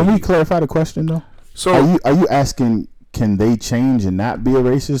happen. Can we clarify the question though? So are you asking, can they change and not be a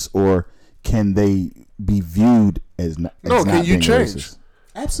racist, or can they be viewed as not? No, can you change? Racist?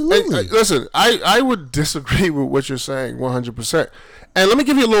 Absolutely. Listen, I would disagree with what you're saying 100%. And let me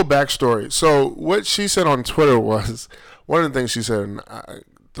give you a little backstory. So what she said on Twitter was, one of the things she said, and I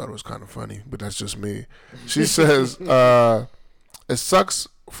thought it was kind of funny, but that's just me. She says, it sucks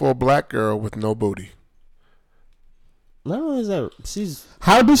for a black girl with no booty. Not only is that,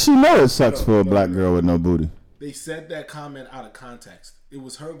 How does she know it sucks for a black girl with no booty? They said that comment out of context. It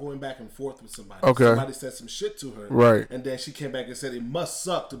was her going back and forth with somebody. Okay. Somebody said some shit to her. Right. And then she came back and said it must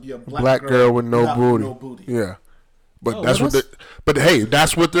suck to be a Black girl with no booty. Yeah. But that's one of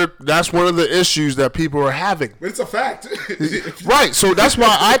the issues that people are having. But it's a fact. Right. So that's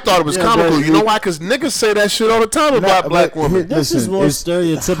why I thought it was comical. You know why? Because niggas say that shit all the time about black women. This is more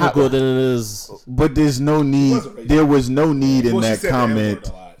stereotypical than it is. But there's no need. There was no need in that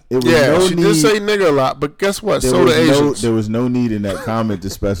comment. She did say nigga a lot, but guess what? So the Asians. There was no need in that comment to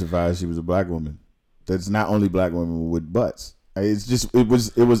specify she was a black woman. That's not only black women with butts. It's just it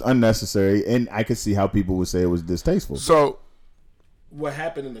was unnecessary, and I could see how people would say it was distasteful. So what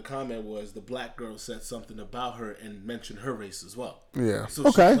happened in the comment was the black girl said something about her and mentioned her race as well. Yeah. So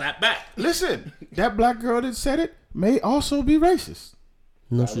she clapped back. Listen, that black girl that said it may also be racist.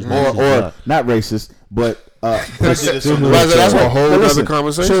 No, she's or not racist, but that's a whole other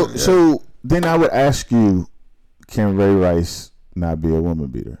conversation. So then I would ask you, can Ray Rice not be a woman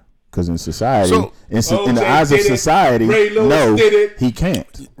beater? Because in society, in the eyes of society, no, he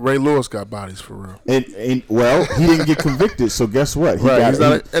can't. Ray Lewis got bodies for real. And well, he didn't get convicted, so guess what?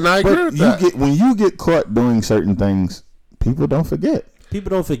 And I agree with that. When you get caught doing certain things, people don't forget. People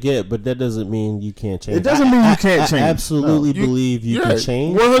don't forget, but that doesn't mean you can't change. It doesn't mean you can't change. I absolutely believe you can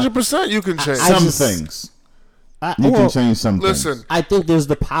change. 100% you can change. Some things. You can change some things. Listen, I think there's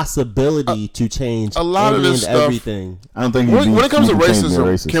the possibility to change a lot of this stuff. Everything. I don't think when it comes to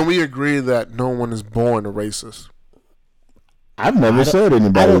racism, can we agree that no one is born a racist? I've never said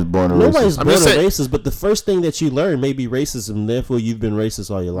anybody was born a racist. Nobody's born a racist, but the first thing that you learn may be racism. Therefore, you've been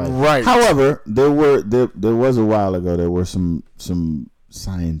racist all your life. Right. However, there was a while ago. There were some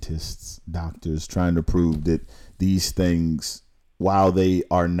scientists, doctors, trying to prove that these things, while they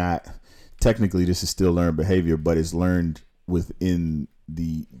are not technically, this is still learned behavior, but it's learned within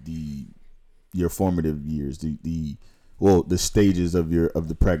your formative years, the stages of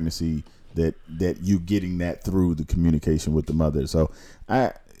the pregnancy, that you getting that through the communication with the mother. So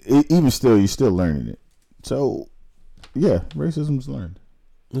even still, you're still learning it. So yeah, racism's learned.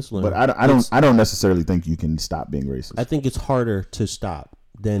 It's learned. But I don't necessarily think you can stop being racist. I think it's harder to stop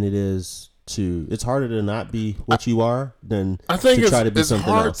than it is to. It's harder to not be what you are than I think to try to be something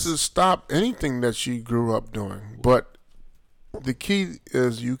else. It's hard to stop anything that you grew up doing, but the key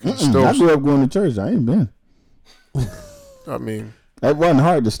is you can still. I grew up going to church. I ain't been. I mean, that wasn't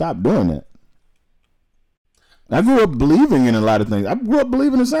hard to stop doing that. I grew up believing in a lot of things. I grew up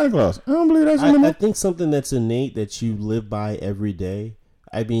believing in Santa Claus. I don't believe that's anymore. I think something that's innate that you live by every day.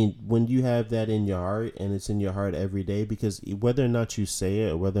 I mean, when you have that in your heart and it's in your heart every day, because whether or not you say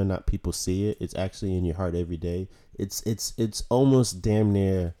it or whether or not people see it, it's actually in your heart every day. It's almost damn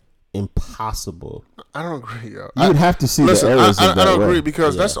near impossible. I don't agree, yo. You would have to see the errors. I don't agree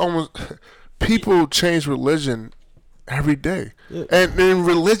because that's almost people change religion every day. Yeah. And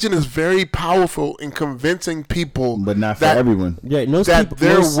religion is very powerful in convincing people, but not for everyone. Yeah, that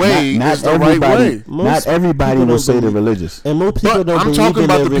their way is the right way. Not everybody will say they're religious. And most people don't I'm talking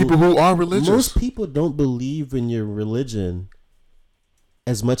about the people who are religious. Most people don't believe in your religion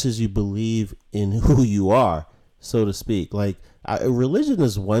as much as you believe in who you are. so to speak. Like, religion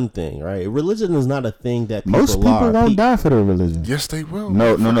is one thing, right? Religion is not a thing that Most people won't die for their religion. Yes, they will.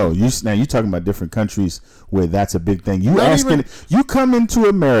 No. Now you talking about different countries where that's a big thing. You Not asking, even- you come into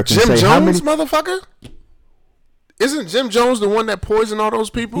America and Jim say how many. Jones, motherfucker. Isn't Jim Jones the one that poisoned all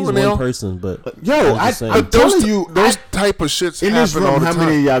those people? He's and they one all- person, but Yo, I'm just saying. I'm telling you, those type of shits in this happen all room, the how time.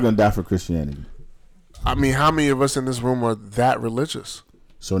 many of y'all gonna die for Christianity? I mean, how many of us in this room are that religious?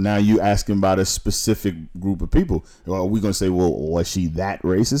 So now you asking about a specific group of people. Are we gonna say, well, was she that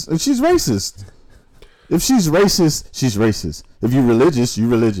racist? If she's racist. If she's racist, she's racist. If you're religious, you're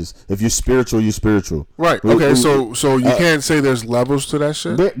religious. If you're spiritual, you're spiritual. Right. Okay. So you can't say there's levels to that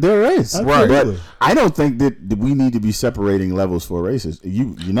shit. There is. Right. But I don't think that we need to be separating levels for racist.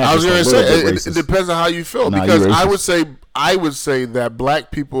 You're not. I was just going to a say little bit it racist. depends on how you feel, Nah, because you're I would say that black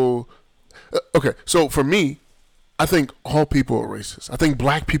people. Okay, so for me, I think all people are racist. I think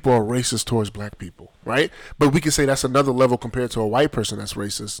black people are racist towards black people, right? But we can say that's another level compared to a white person that's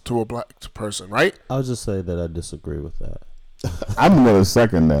racist to a black person, right? I'll just say that I disagree with that. I'm gonna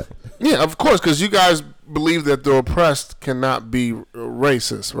second that. Yeah, of course, because you guys believe that the oppressed cannot be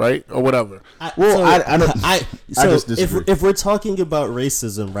racist, right, or whatever. I don't. I just disagree. if we're talking about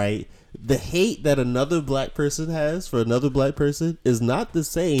racism, right, the hate that another black person has for another black person is not the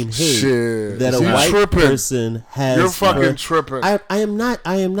same hate Shit. that a You white tripping. person has. You're fucking for- tripping. I am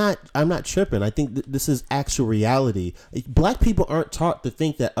not tripping. I think this is actual reality. Black people aren't taught to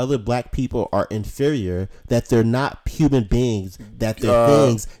think that other black people are inferior, that they're not human beings, that they're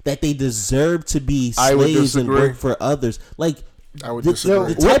things, that they deserve to be I would slaves and disagree. work for others. Like, I would the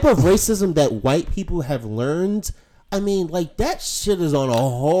disagree. type of racism that white people have learned, I mean, like, that shit is on a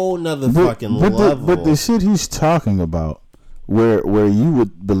whole nother fucking level. But the shit he's talking about, where you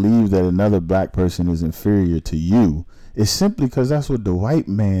would believe that another black person is inferior to you, is simply because that's what the white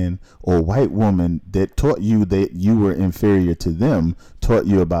man or white woman that taught you that you were inferior to them taught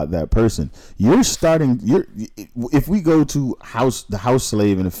you about that person. If we go to the house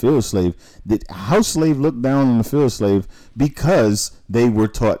slave and the field slave, the house slave looked down on the field slave because they were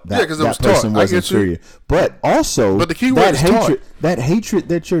taught that 'cause it that was person taught. I was get you. inferior. But also, But the key word is taught. that hatred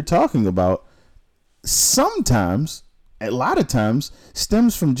that you're talking about, sometimes, a lot of times,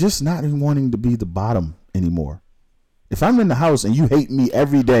 stems from just not wanting to be the bottom anymore. If I'm in the house and you hate me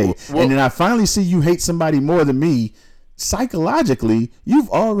every day, and then I finally see you hate somebody more than me, psychologically, you've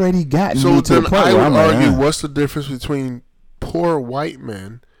already gotten me to the then point I where would I'm like, argue, what's the difference between poor white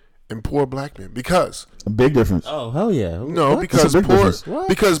men and poor black men? Because a big difference. Oh, hell yeah. no, What? because It's a big difference. What?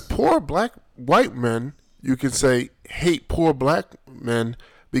 because poor white men, you can say, hate poor black men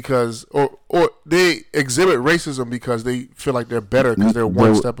because or they exhibit racism because they feel like they're better because they're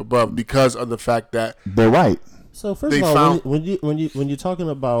one step above because of the fact that They're white. So first They of all, found- when you're talking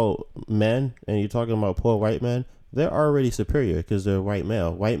about men and you're talking about poor white men, they're already superior because they're white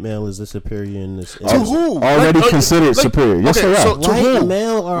male. White male is the superior in this. to who Already considered superior. Yes, okay, they are. so to White who?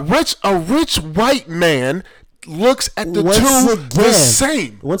 male are- A rich white man looks at the Once two again, the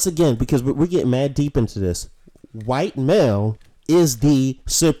same. Once again, because we're getting mad deep into this, white male is the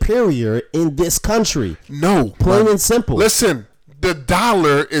superior in this country. No, Plain and simple. Listen, the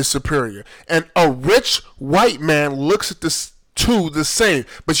dollar is superior, and a rich white man looks at this two the same.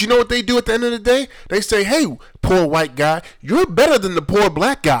 But you know what they do at the end of the day? They say, "Hey, poor white guy, you're better than the poor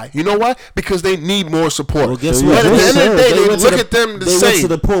black guy." You know why? Because they need more support. Well, guess So what? you But at the just end of the said day, they went to look at them the they went to same.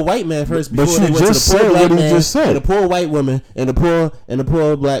 the poor white man first But before you they went just to the poor said black what he man just said. and the poor white woman and the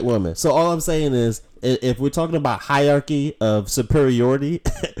poor black woman. So all I'm saying is, if we're talking about hierarchy of superiority,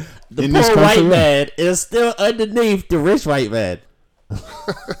 the In this poor country, white yeah. man is still underneath the rich white man.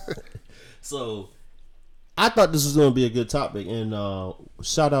 So I thought this was going to be a good topic, and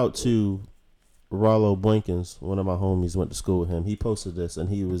shout out to Rollo Blinkins, one of my homies, went to school with him. He posted this, and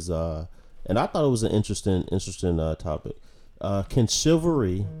he was, and I thought it was an interesting topic. Can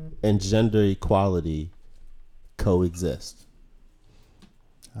chivalry and gender equality coexist?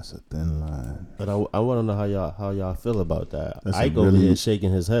 That's a thin line. But I want to know how y'all feel about that. That's a Ike over really- here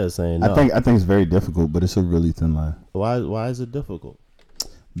shaking his head saying no. I think it's very difficult, but it's a really thin line Why is it difficult?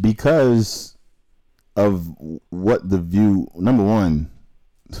 because of what the view. Number one,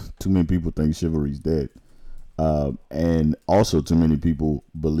 too many people think chivalry's dead, and also too many people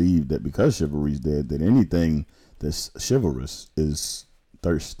believe that because chivalry's dead, that anything that's chivalrous is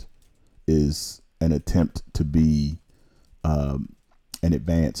thirst, is an attempt to be an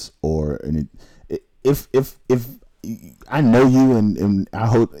advance or if I know you and I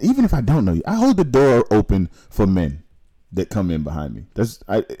hold, even if I don't know you, I hold the door open for men that come in behind me.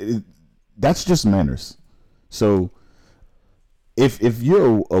 That's just manners. So if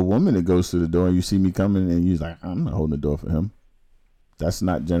you're a woman that goes to the door and you see me coming and you're like, I'm not holding the door for him. That's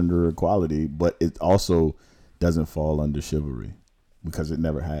not gender equality, but it also doesn't fall under chivalry because it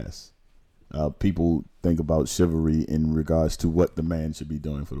never has. People think about chivalry in regards to what the man should be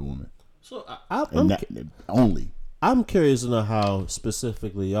doing for the woman. So I'm curious to know how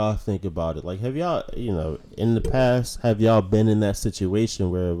specifically y'all think about it. Like, have y'all, in the past, have y'all been in that situation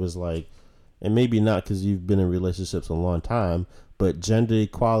where it was like, and maybe not because you've been in relationships a long time, but gender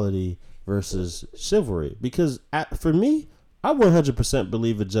equality versus chivalry? Because for me, I 100%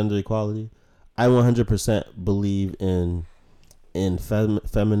 believe in gender equality. I 100% believe in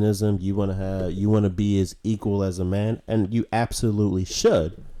feminism. You want to be as equal as a man, and you absolutely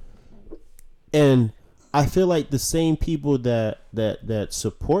should. And I feel like the same people that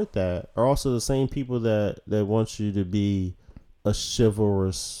support that are also the same people that want you to be a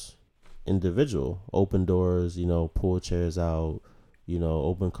chivalrous individual. Open doors, pull chairs out,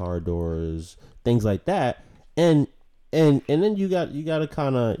 open car doors, things like that. And then you gotta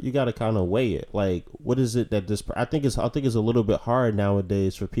kind of weigh it. Like, what is it that this? I think it's a little bit hard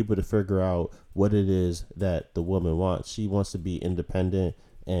nowadays for people to figure out what it is that the woman wants. She wants to be independent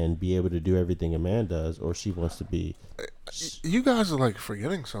and be able to do everything a man does, or she wants to be. You guys are like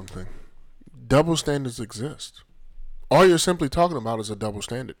forgetting something. Double standards exist. All you're simply talking about is a double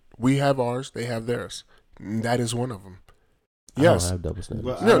standard. We have ours, they have theirs. That is one of them. Yes. I don't have double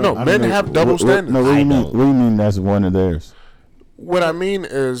standards. No, men have double standards. What do you mean that's one of theirs? What I mean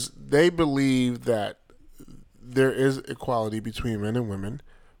is they believe that there is equality between men and women,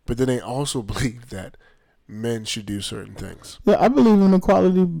 but then they also believe that men should do certain things. Yeah, I believe in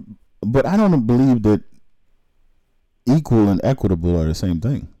equality, but I don't believe that equal and equitable are the same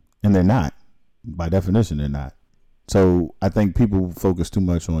thing. And they're not. By definition, they're not. So I think people focus too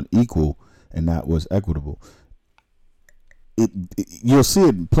much on equal and not what's equitable. You'll see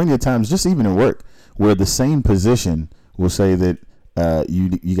it plenty of times, just even in work, where the same position will say that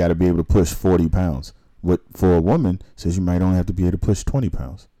you got to be able to push 40 pounds. What for a woman says you might only have to be able to push 20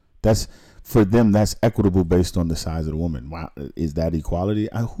 pounds. That's for them. That's equitable based on the size of the woman. Wow, is that equality?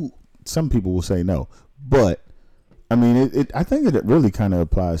 Some people will say no, but I mean, I think it really kind of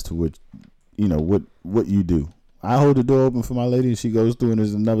applies to what you do. I hold the door open for my lady and she goes through and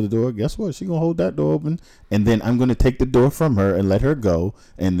there's another door. Guess what? She going to hold that door open and then I'm going to take the door from her and let her go.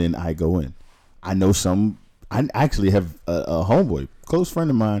 And then I go in. I know I actually have a homeboy, close friend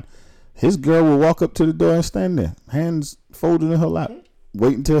of mine. His girl will walk up to the door and stand there, hands folded in her lap.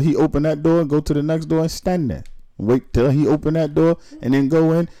 Wait until he open that door and go to the next door and stand there. Wait till he open that door and then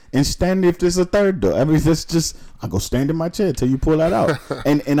go in and stand if there's a third door. I mean, it's just, I go stand in my chair till you pull that out.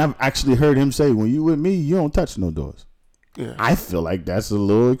 and I've actually heard him say, when you with me, you don't touch no doors. Yeah. I feel like that's a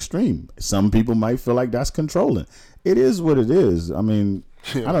little extreme. Some people might feel like that's controlling. It is what it is. I mean,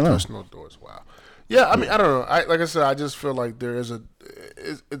 I don't know. Touch no doors. Wow. Yeah, I mean, I don't know. Like I said, I just feel like there is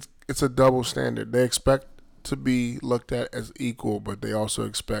it's a double standard. They expect to be looked at as equal, but they also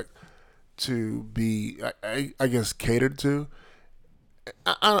expect to be, I guess, catered to.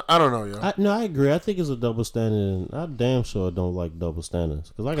 I don't know, yo. No, I agree. I think it's a double standard, and I damn sure don't like double standards.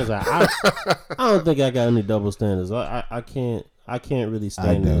 Because, like I said, I don't think I got any double standards. I can't really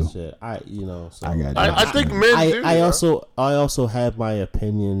stand that shit. I think men do. I also have my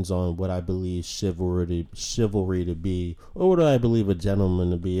opinions on what I believe chivalry to be, or what do I believe a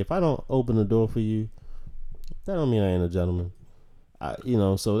gentleman to be. If I don't open the door for you, that don't mean I ain't a gentleman.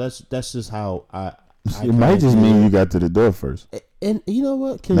 So that's just how I it might just mean you got to the door first. And you know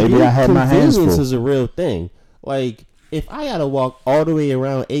what? Maybe I had my hands full. Convenience is a real thing. Like, if I gotta walk all the way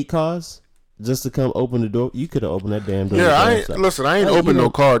around 8 cars just to come open the door, you could have opened that damn door. Yeah, I ain't open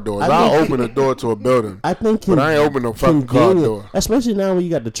no car doors. I'll open a door to a building. I think, but I ain't open no fucking car door. Especially now when you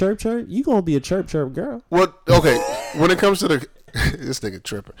got the chirp, you gonna be a chirp girl. What? Okay, when it comes to the this nigga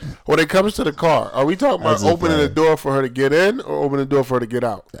tripping. When it comes to the car, are we talking about opening the door for her to get in or opening the door for her to get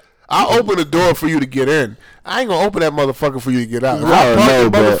out? I'll open the door for you to get in. I ain't gonna open that motherfucker for you to get out. If I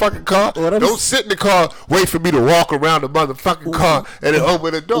park the motherfucking car, don't sit in the car, wait for me to walk around the motherfucking car and then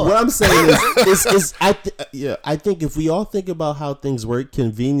open the door. What I'm saying is I think if we all think about how things work,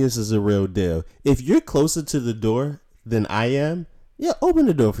 convenience is a real deal. If you're closer to the door than I am, yeah, open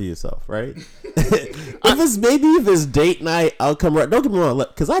the door for yourself, right? if it's date night, I'll come right. Don't get me wrong,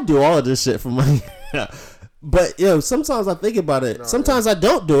 because I do all of this shit for money. But sometimes I think about it. Sometimes I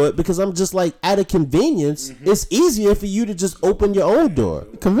don't do it because I'm just like out of convenience. It's easier for you to just open your own door.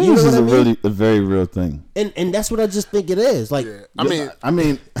 Convenience is a very real thing, and that's what I just think it is. Like,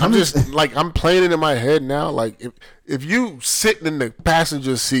 I'm just like I'm playing it in my head now. Like if you sitting in the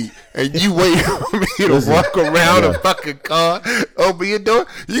passenger seat and you wait for me to walk around a fucking car, open your door,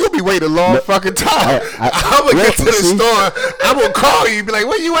 you gonna be waiting a long fucking time. I'm gonna get to the store. I'm gonna call you. Be like,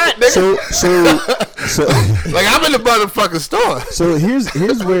 where you at, nigga? So like I'm in the motherfucking store. So here's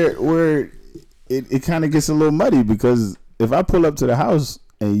where it kind of gets a little muddy, because if I pull up to the house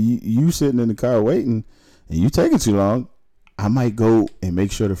and you sitting in the car waiting and you taking too long, I might go and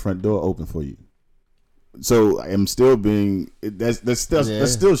make sure the front door open for you. So I'm still being that's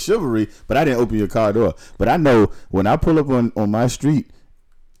still chivalry, but I didn't open your car door. But I know when I pull up on my street,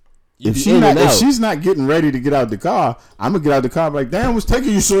 if she's not getting ready to get out the car, I'm gonna get out the car. Like, damn, what's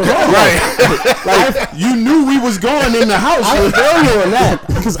taking you so long? Right? Like, you knew we was going in the house. I feel you on that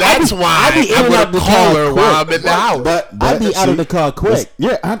because that's why I would call her while I'm in the house. But I'd be out of the car quick.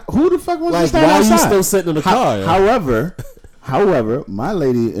 Who the fuck wants like, to stand why outside? Are you still sitting in the car? However, my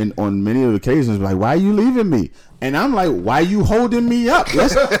lady on many of the occasions like, why are you leaving me? And I'm like, why you holding me up?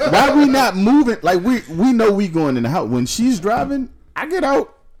 Why we not moving? Like, we know we going in the house. When she's driving, I get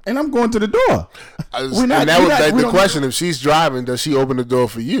out and I'm going to the door. The question: if she's driving, does she open the door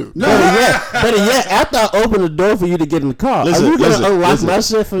for you? No. Better yet, after I open the door for you to get in the car, are you gonna unlock my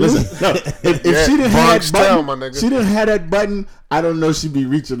shit for me? No, if she didn't have that button, she didn't have that button. I don't know. She'd be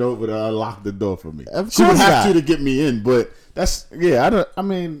reaching over to unlock the door for me. She would have to get me in, but that's I don't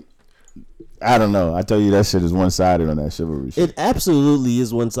know. I tell you, that shit is one sided on that chivalry shit. It absolutely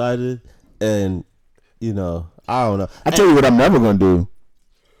is one sided, and I don't know. I tell you what, I'm never gonna do.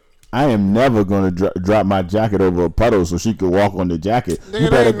 I am never going to drop my jacket over a puddle so she could walk on the jacket. Nigga, you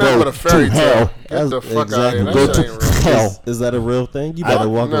better go to hell. Get the fuck out of here. Go to hell. Is that a real thing? You better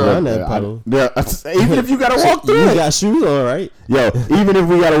walk around that puddle. Even if you got to walk through it. You got shoes on, right? Yo, even if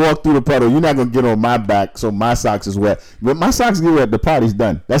we got to walk through the puddle, you're not going to get on my back so my socks is wet. But my socks get wet, the party's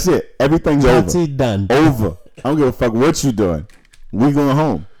done. That's it. Everything's over. Done. Over. I don't give a fuck what you doing. We going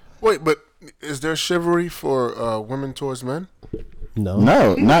home. Wait, but is there chivalry for women towards men?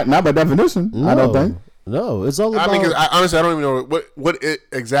 No, not by definition. No. I don't think. No, it's all about. I mean, honestly, I don't even know what it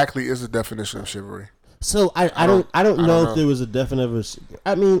exactly is the definition of chivalry. So I don't know if there was a definition.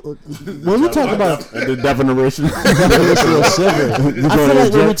 I mean, when we talk about the definition of chivalry, I feel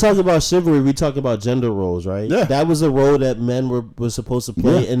like when we talk about chivalry, we talk about gender roles, right? Yeah. That was a role that men were supposed to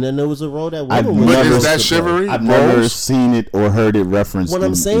play, and then there was a role that women were supposed to play. Is that chivalry? I've never seen it or heard it referenced. What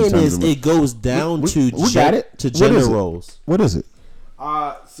I'm saying is, it goes down to gender roles. What is it?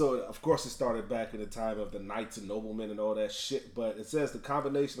 So of course it started back in the time of the knights and noblemen and all that shit, but it says the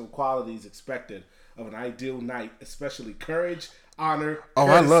combination of qualities expected of an ideal knight, especially courage, honor,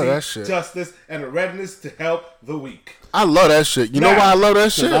 courtesy, I love that shit. Justice, and a readiness to help the weak. I love that shit. You know why I love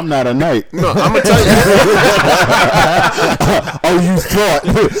that shit? I'm not a knight. No, I'm gonna tell you. Oh, you thought?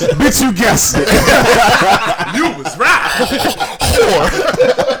 Bitch, you guessed it. You was right.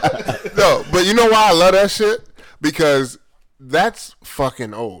 No, but you know why I love that shit? Because that's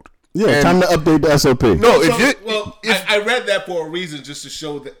fucking old. Yeah, time to update the SOP. No, I read that for a reason, just to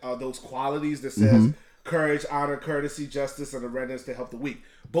show that those qualities that says courage, honor, courtesy, justice, and a readiness to help the weak.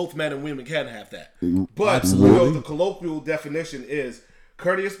 Both men and women can have that. But the colloquial definition is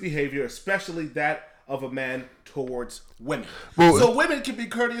courteous behavior, especially that of a man towards women. Well, so women can be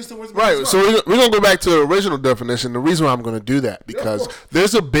courteous towards men. Right. So we're going to go back to the original definition. The reason why I'm going to do that, because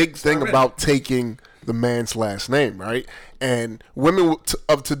there's a big thing about taking the man's last name, right? And women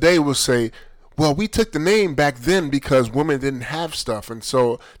of today will say, well, we took the name back then because women didn't have stuff, and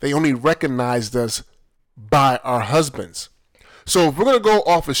so they only recognized us by our husbands. So if we're going to go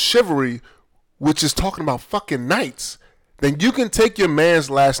off of chivalry, which is talking about fucking knights, then you can take your man's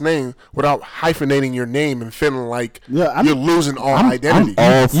last name without hyphenating your name and feeling like you're losing all identity.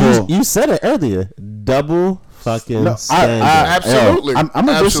 You said it earlier. Double fucking standard. Absolutely. I'm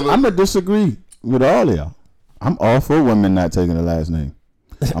going to disagree with all of y'all. I'm all for women not taking the last name.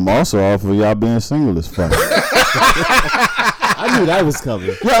 I'm also all for y'all being single as fuck. I knew that was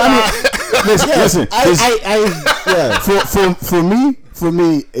coming. Yeah, listen. For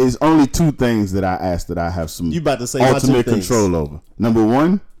me, is only two things that I ask that I have some ultimate control over. Number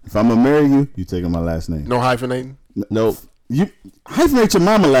one, if I'm gonna marry you, you taking my last name. No hyphenating. Nope. You hyphenate your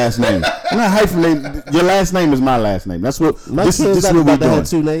mama last name. I'm not hyphenating. Your last name is my last name. That's what this is what we're doing.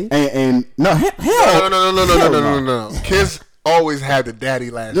 Two names. And no, no. Kids always had the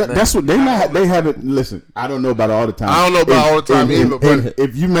daddy last name. That's what they not. They haven't. Listen, I don't know about all the time. I don't know about all the time either. But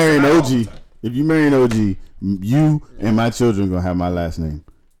if you marry an OG, If you marry an OG, you and my children gonna have my last name,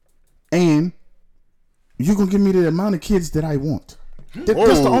 and you gonna give me the amount of kids that I want.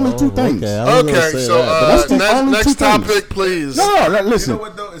 That's the only two things. Okay, so next topic, please. No, listen. You know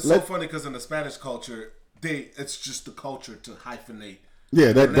what though? It's so funny because in the Spanish culture, it's just the culture to hyphenate.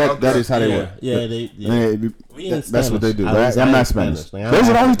 Yeah, that is how they work. Yeah, that's what they do. I'm not Spanish. Those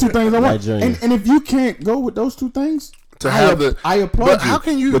are the only two things I want. And if you can't go with those two things, I applaud you. How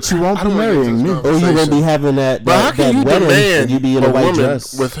can you? But you won't be marrying me. Or you're gonna be having that. But how can you demand you be in a white woman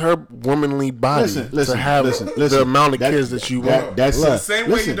dress with her womanly body to have the amount of kids that you want? That's the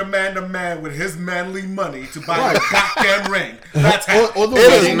same way you demand a man with his manly money to buy a goddamn ring. That's how. It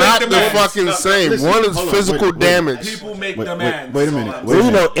is not the fucking same. One is physical damage. People make demands. Wait a minute. Well,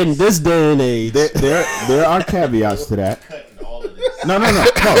 you know, in this day and age, there are caveats to that. No.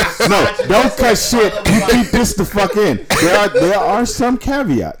 Don't cut shit. You keep this the fuck in. There are some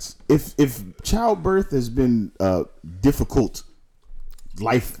caveats. If childbirth has been difficult,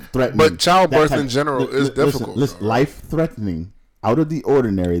 life threatening. But childbirth in general is difficult. Listen, life threatening, out of the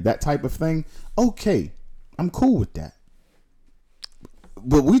ordinary, that type of thing. Okay, I'm cool with that.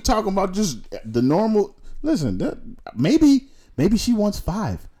 But we talking about just the normal. Listen, maybe she wants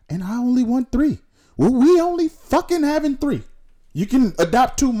 5, and I only want 3. Well, we only fucking having 3. You can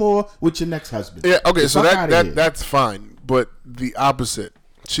adopt 2 more with your next husband. Yeah, okay, so that's fine. But the opposite.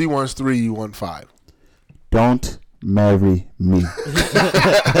 She wants 3, you want 5. Don't marry me.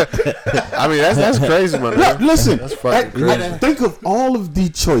 I mean, that's crazy, man. Listen, that's fucking crazy. Think of all of the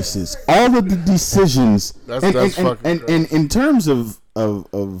choices, all of the decisions. That's fucking crazy. And in terms of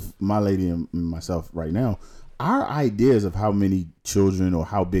my lady and myself right now, our ideas of how many children or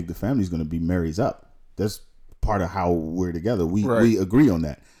how big the family is going to be marries up. That's part of how we're together. We agree on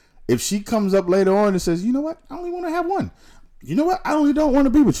that. If she comes up later on and says, you know what, I only want to have 1. You know what, I only don't want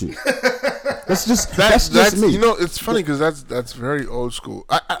to be with you. That's just me. You know, it's funny because that's very old school.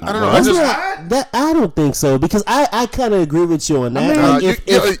 I don't know. I don't think so because I kind of agree with you on that.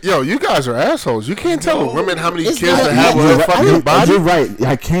 You guys are assholes. You can't tell women how many kids they have with her fucking body. You're right.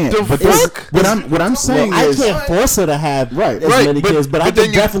 I can't. What I'm saying is, I can't force her to have as many kids, but I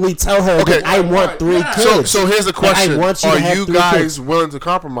can definitely tell her that I want 3 kids. So here's the question: are you guys willing to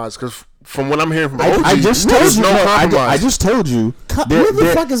compromise? Because from what I'm hearing from OG, I just told you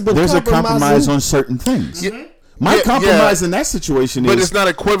there's a compromise on certain things. Mm-hmm. My compromise in that situation but it's not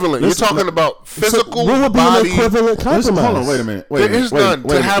equivalent. You're talking about physical what would be body. an equivalent compromise? Hold on, wait a minute. There is none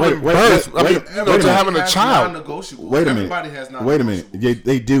to having birth. To having a child. Wait a minute.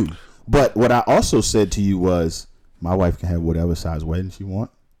 They do. But what I also said to you was, my wife can have whatever size wedding she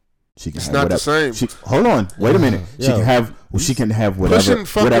wants. It's not the same. Hold on, wait a minute. She can have whatever. Pushing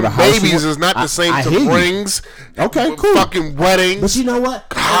fucking babies is not the same to rings. Okay, cool. Fucking weddings. But you know what?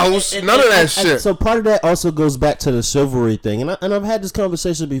 House. None of that shit. So part of that also goes back to the chivalry thing, and I've had this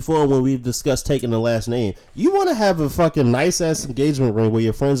conversation before when we've discussed taking the last name. You want to have a fucking nice ass engagement ring where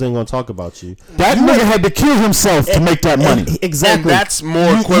your friends ain't gonna talk about you. That nigga had to kill himself to make that money. Exactly. And that's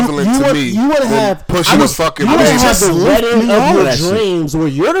more equivalent to me. You want to have pushing a fucking. You want to have the wedding of your dreams where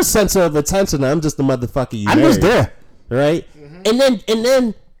you're the center of attention. I'm just the motherfucker you married. I'm just there. Right? Mm-hmm. And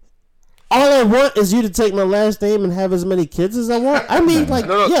then all I want is you to take my last name and have as many kids as I want. I mean, like,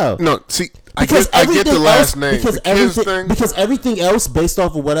 no. See, I get the last name. Because everything else, based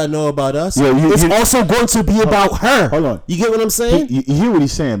off of what I know about us, is also going to be about her. Hold on. You get what I'm saying? You hear what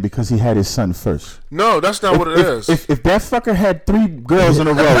he's saying because he had his son first. No, that's not what it is. If that fucker had 3 girls in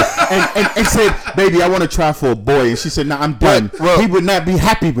a row and said, baby, I want to try for a boy, and she said, nah, I'm done, he would not be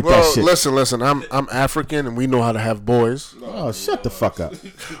happy with that shit. Listen, I'm African and we know how to have boys. Oh, shut the fuck up.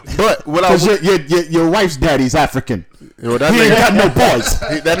 But what your wife's daddy's African. Yo, he ain't got no boys.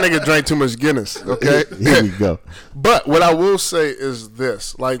 That nigga drank too much Guinness. Okay, here we go. But what I will say is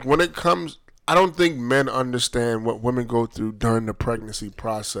this: like when it comes, I don't think men understand what women go through during the pregnancy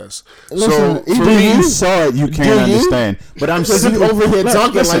process. Listen, so even if you saw it, you can't understand. But I'm simply over here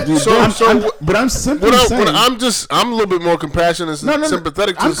talking like you. But I'm simply saying. I'm a little bit more compassionate and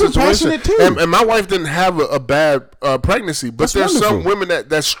sympathetic to I'm the situation. Too. And my wife didn't have a bad pregnancy, but there's some women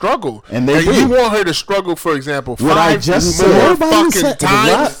that struggle, and you want her to struggle. For example, what I just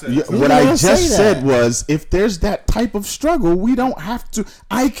said was, if there's that type of struggle, we don't have to.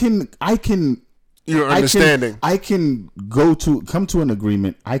 I can. Your understanding. I can come to an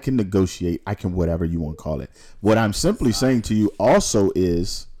agreement. I can negotiate. I can whatever you want to call it. What I'm simply saying to you also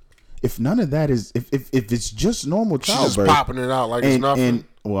is, if none of that is, if it's just normal childbirth, she's just popping it out like it's nothing.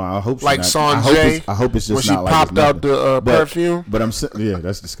 Well, I hope like Sanjay. I hope it's just when not she popped out the perfume. But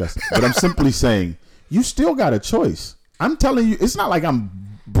that's disgusting. But I'm simply saying, you still got a choice. I'm telling you, it's not like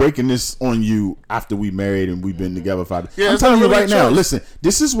I'm breaking this on you after we married and we've been together 5 years. Yeah, I'm telling you right now. Listen,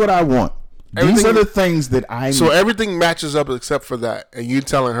 this is what I want. These are the things that I need. So everything matches up except for that. And you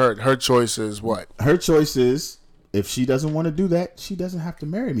telling her choice is what? Her choice is, if she doesn't want to do that, she doesn't have to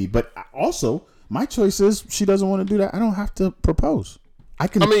marry me. But also, my choice is, she doesn't want to do that, I don't have to propose. I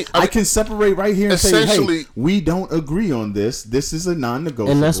can separate right here and say, hey, we don't agree on this. This is a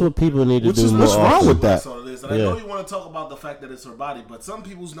non-negotiable. And that's what people need to do more what's wrong with that? I know you want to talk about the fact that it's her body, but some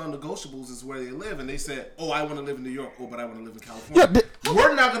people's non-negotiables is where they live, and they said, "Oh, I want to live in New York. Oh, but I want to live in California."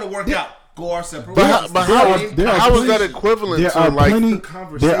 We're not going to work out. Go our separate ways. But how is that equivalent to like?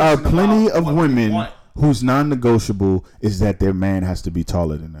 There are plenty of women whose non-negotiable is that their man has to be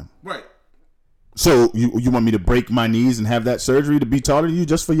taller than them. Right. So you want me to break my knees and have that surgery to be taller than you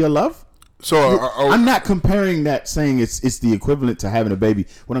just for your love? So I'm not comparing that, saying it's the equivalent to having a baby.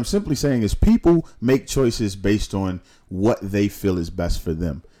 What I'm simply saying is people make choices based on what they feel is best for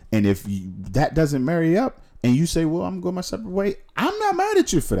them. And if that doesn't marry up and you say, well, I'm going my separate way, I'm not mad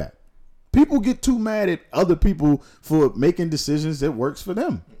at you for that. People get too mad at other people for making decisions that works for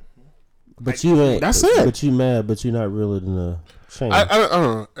them. But you ain't. That's it. But you mad, but you're not really in the change. I don't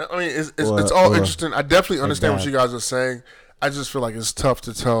know. I mean, it's all interesting. I definitely understand what you guys are saying. I just feel like it's tough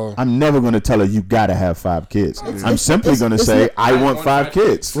to tell. I'm never going to tell her you got to have 5 kids. I'm simply going to say I want 5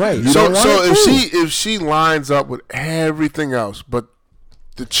 kids. Right. So if she lines up with everything else, but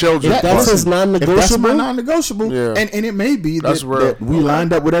the children, that's his non-negotiable. If that's my non-negotiable, yeah. and it may be that we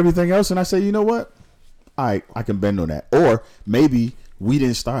lined up with everything else, and I say, you know what, I can bend on that. Or maybe we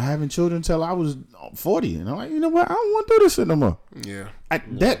didn't start having children until I was 40, and I'm like, you know what, I don't want to do this shit no more. Yeah.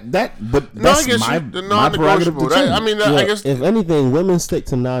 But that's my prerogative to change. I guess if anything, women stick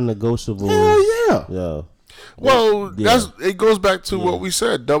to non-negotiables. Hell yeah. Yeah. Well, it goes back to what we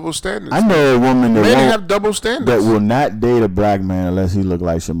said, double standards. I know a woman that have double standards that will not date a black man unless he look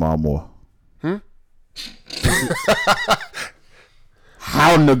like Shamar Moore.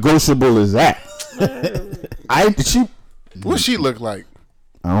 How negotiable is that? What she look like?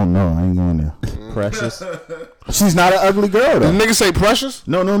 I don't know. I ain't going there. Precious. She's not an ugly girl though. Did the nigga say Precious?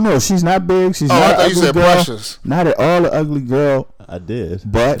 No. She's not big. She's not I an thought ugly you said girl. Precious. Not at all an ugly girl. I did.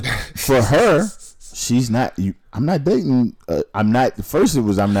 But for her, she's not. I'm not dating. I'm not dating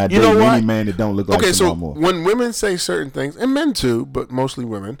any man that don't look like Shamar Moore. When women say certain things, and men too, but mostly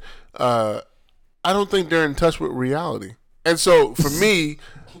women, I don't think they're in touch with reality. And so for me.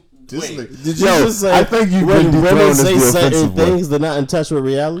 Did you just say, I think you when women say certain way. things, they're not in touch with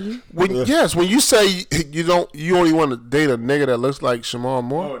reality? When you say you only want to date a nigga that looks like Shamar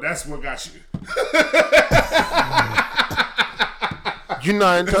Moore. Oh, that's what got you. You're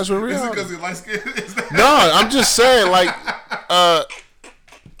not in touch with reality. Is it because you're light skinned? No, I'm just saying, like,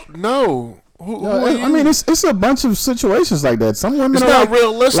 no. Who are you? I mean, it's a bunch of situations like that. Some women it's are not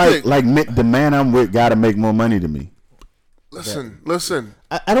realistic. Like the man I'm with got to make more money than me. Listen.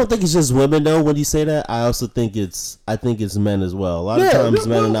 I don't think it's just women though. When you say that, I also think it's men as well. A lot of times,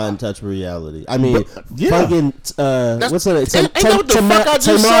 men are not in touch with reality. I mean, fucking what's her name?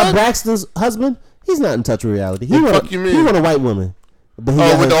 Tamar Braxton's husband. He's not in touch with reality. He want a white woman. But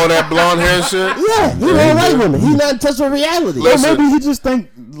with all that blonde hair and shit? Yeah, he want a white woman. He's not in touch with reality. Or maybe he just think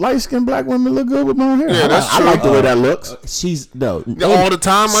light-skinned black women look good with blonde hair. Yeah, that's true. I like the way that looks. All the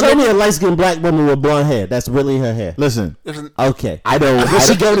time. Show me a light-skinned black woman with blonde hair. That's really her hair. Listen. Okay. I don't. Does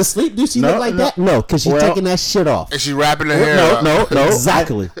she go to sleep? Do she look like that? No, because she's taking that shit off. And she wrapping her hair. No.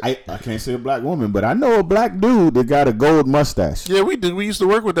 Exactly. I can't say a black woman, but I know a black dude that got a gold mustache. Yeah, we did. We used to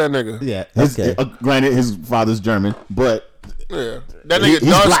work with that nigga. Yeah. Granted, his father's German, but. Yeah, that nigga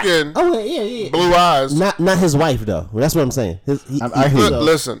dark skin, blue eyes. Not his wife though. That's what I'm saying.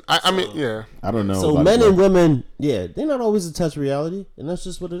 Listen, I mean, yeah. I don't know. So men and women, they're not always in touch with reality, and that's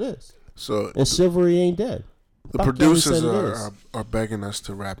just what it is. So and chivalry ain't dead. The producers are begging us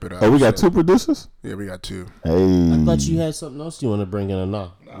to wrap it up. Oh, we got 2 producers? Yeah, we got 2. Hey, I thought you had something else you want to bring in or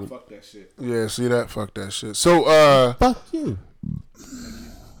not. Nah, fuck that shit. Yeah, see that? Fuck that shit. So fuck you.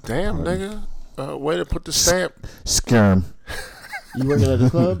 Damn, nigga. Way to put the stamp. Skirm. You working at the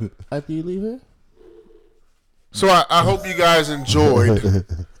club after you leave here? So I hope you guys enjoyed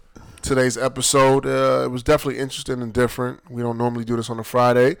today's episode. It was definitely interesting and different. We don't normally do this on a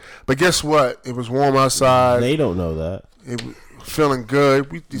Friday. But guess what? It was warm outside. They don't know that. It was feeling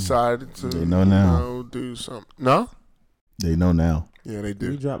good. We decided to they know now. Do something. No? They know now. Yeah, they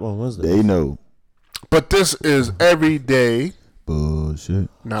do. We drop on Wednesday. They know. But this is every day. Bullshit.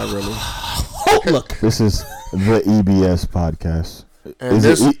 Not really. Look. This is the EBS podcast. And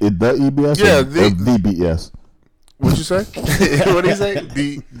is it the EBS? Yeah, or VBS. What'd you say? What did he say?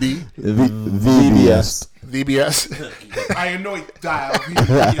 VBS. VBS. I annoy dial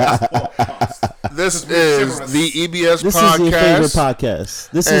VBS podcast. This is the EBS This podcast. is your favorite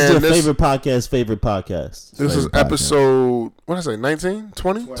podcast. This is your favorite podcast. This is episode, what did I say, 19?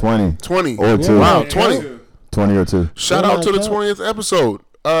 20? 20 or 2. Wow, 20. 20 or 2. Shout out to the 20th episode.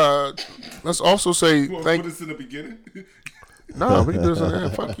 Let's also say You want to put this in the beginning? No, we can do this in the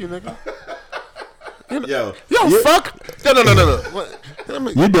end. Fuck you, nigga. Yo, Fuck. No.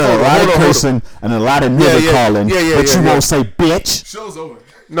 You're doing a lot of cursing and a lot of nigga calling, but you won't say bitch. Show's over.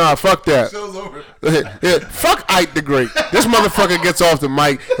 Nah, fuck that. Show's over. Yeah, fuck Ike the Great. This motherfucker gets off the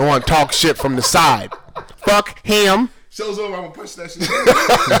mic and want to talk shit from the side. Fuck him. Show's over. I'm gonna push that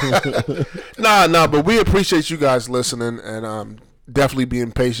shit. Nah, but we appreciate you guys listening and definitely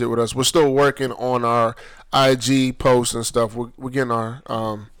being patient with us. We're still working on our IG posts and stuff. We're getting our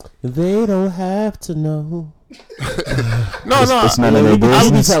They don't have to know. No. It's none of their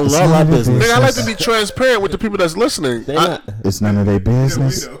business. It's all our business. Nigga, I like to be transparent with the people that's listening. It's none of their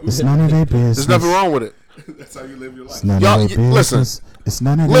business. It's none of their business. There's nothing wrong with it. That's how you live your life. It's none Y'all, of their business. listen. It's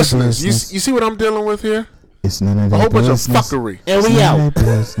none of their Listeners, business. you see what I'm dealing with here? It's none of A their whole bunch of business. fuckery. And It's we none out. of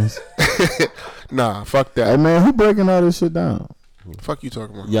their business. Nah, fuck Hey that. man, who breaking all this shit down? Fuck you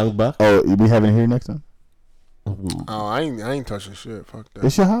talking about. Young Buck. Oh, you be having it here next time? Oh, I ain't touching shit. Fuck that.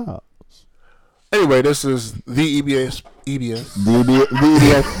 It's your house. Anyway, this is the EBS. And we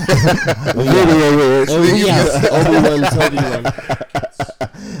out.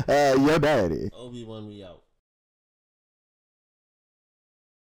 Obi-Wan. Your daddy. Obi-Wan, we out.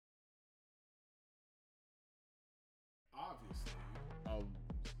 Obviously.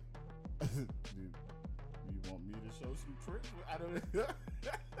 Dude, you want me to show some tricks? I don't know.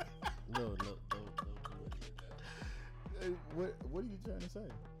 No, don't do it. What are you trying to say?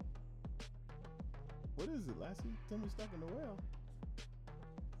 What is it, Lassie? Timmy stuck in the well.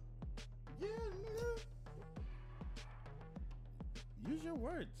 Yeah, nigga. Use your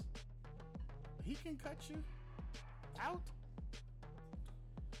words. He can cut you out.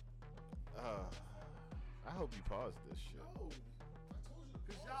 I hope you pause this shit. No. I told you.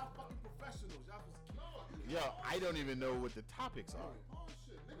 Because y'all fucking professionals. Y'all was Yo, I don't even know what the topics are.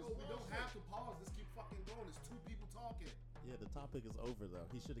 shit. Niggas, we don't have to pause. Let's keep fucking going. There's two people talking. Yeah, the topic is over though.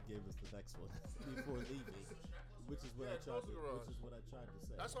 He should have gave us the next one before leaving, which is what I tried to. Which is what I tried to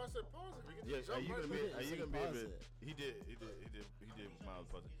say. That's why I said pause it. We can Yeah, just jump right in. are you gonna be able Pause to? it. He did Miles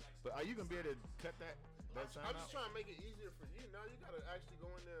puzzle. But are you gonna be able to cut that sound I'm just out? trying to make it easier for you. Now you gotta actually go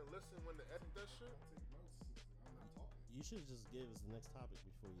in there and listen when to edit that shit. You should have just gave us the next topic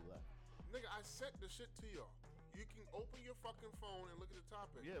before you left. Nigga, I sent the shit to y'all. You can open your fucking phone and look at the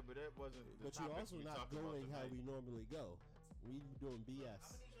topic. Yeah, but that wasn't. The But you're topic also we not talked about going how tonight. we normally go. We doing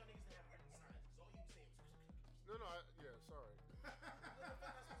BS. No, yeah, sorry.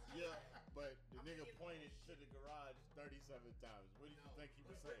 Yeah, but the nigga pointed to the garage 37 times. What do you think he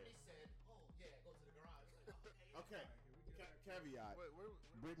was saying? Okay, caveat.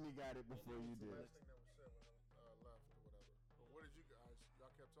 Brittany got it before you did. Last thing that was said when I left or whatever. But what did you guys?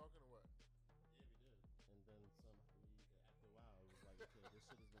 Y'all kept talking or what? And then some. After a while, it was like, okay, this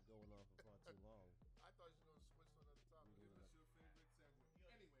shit has been going on for far too long.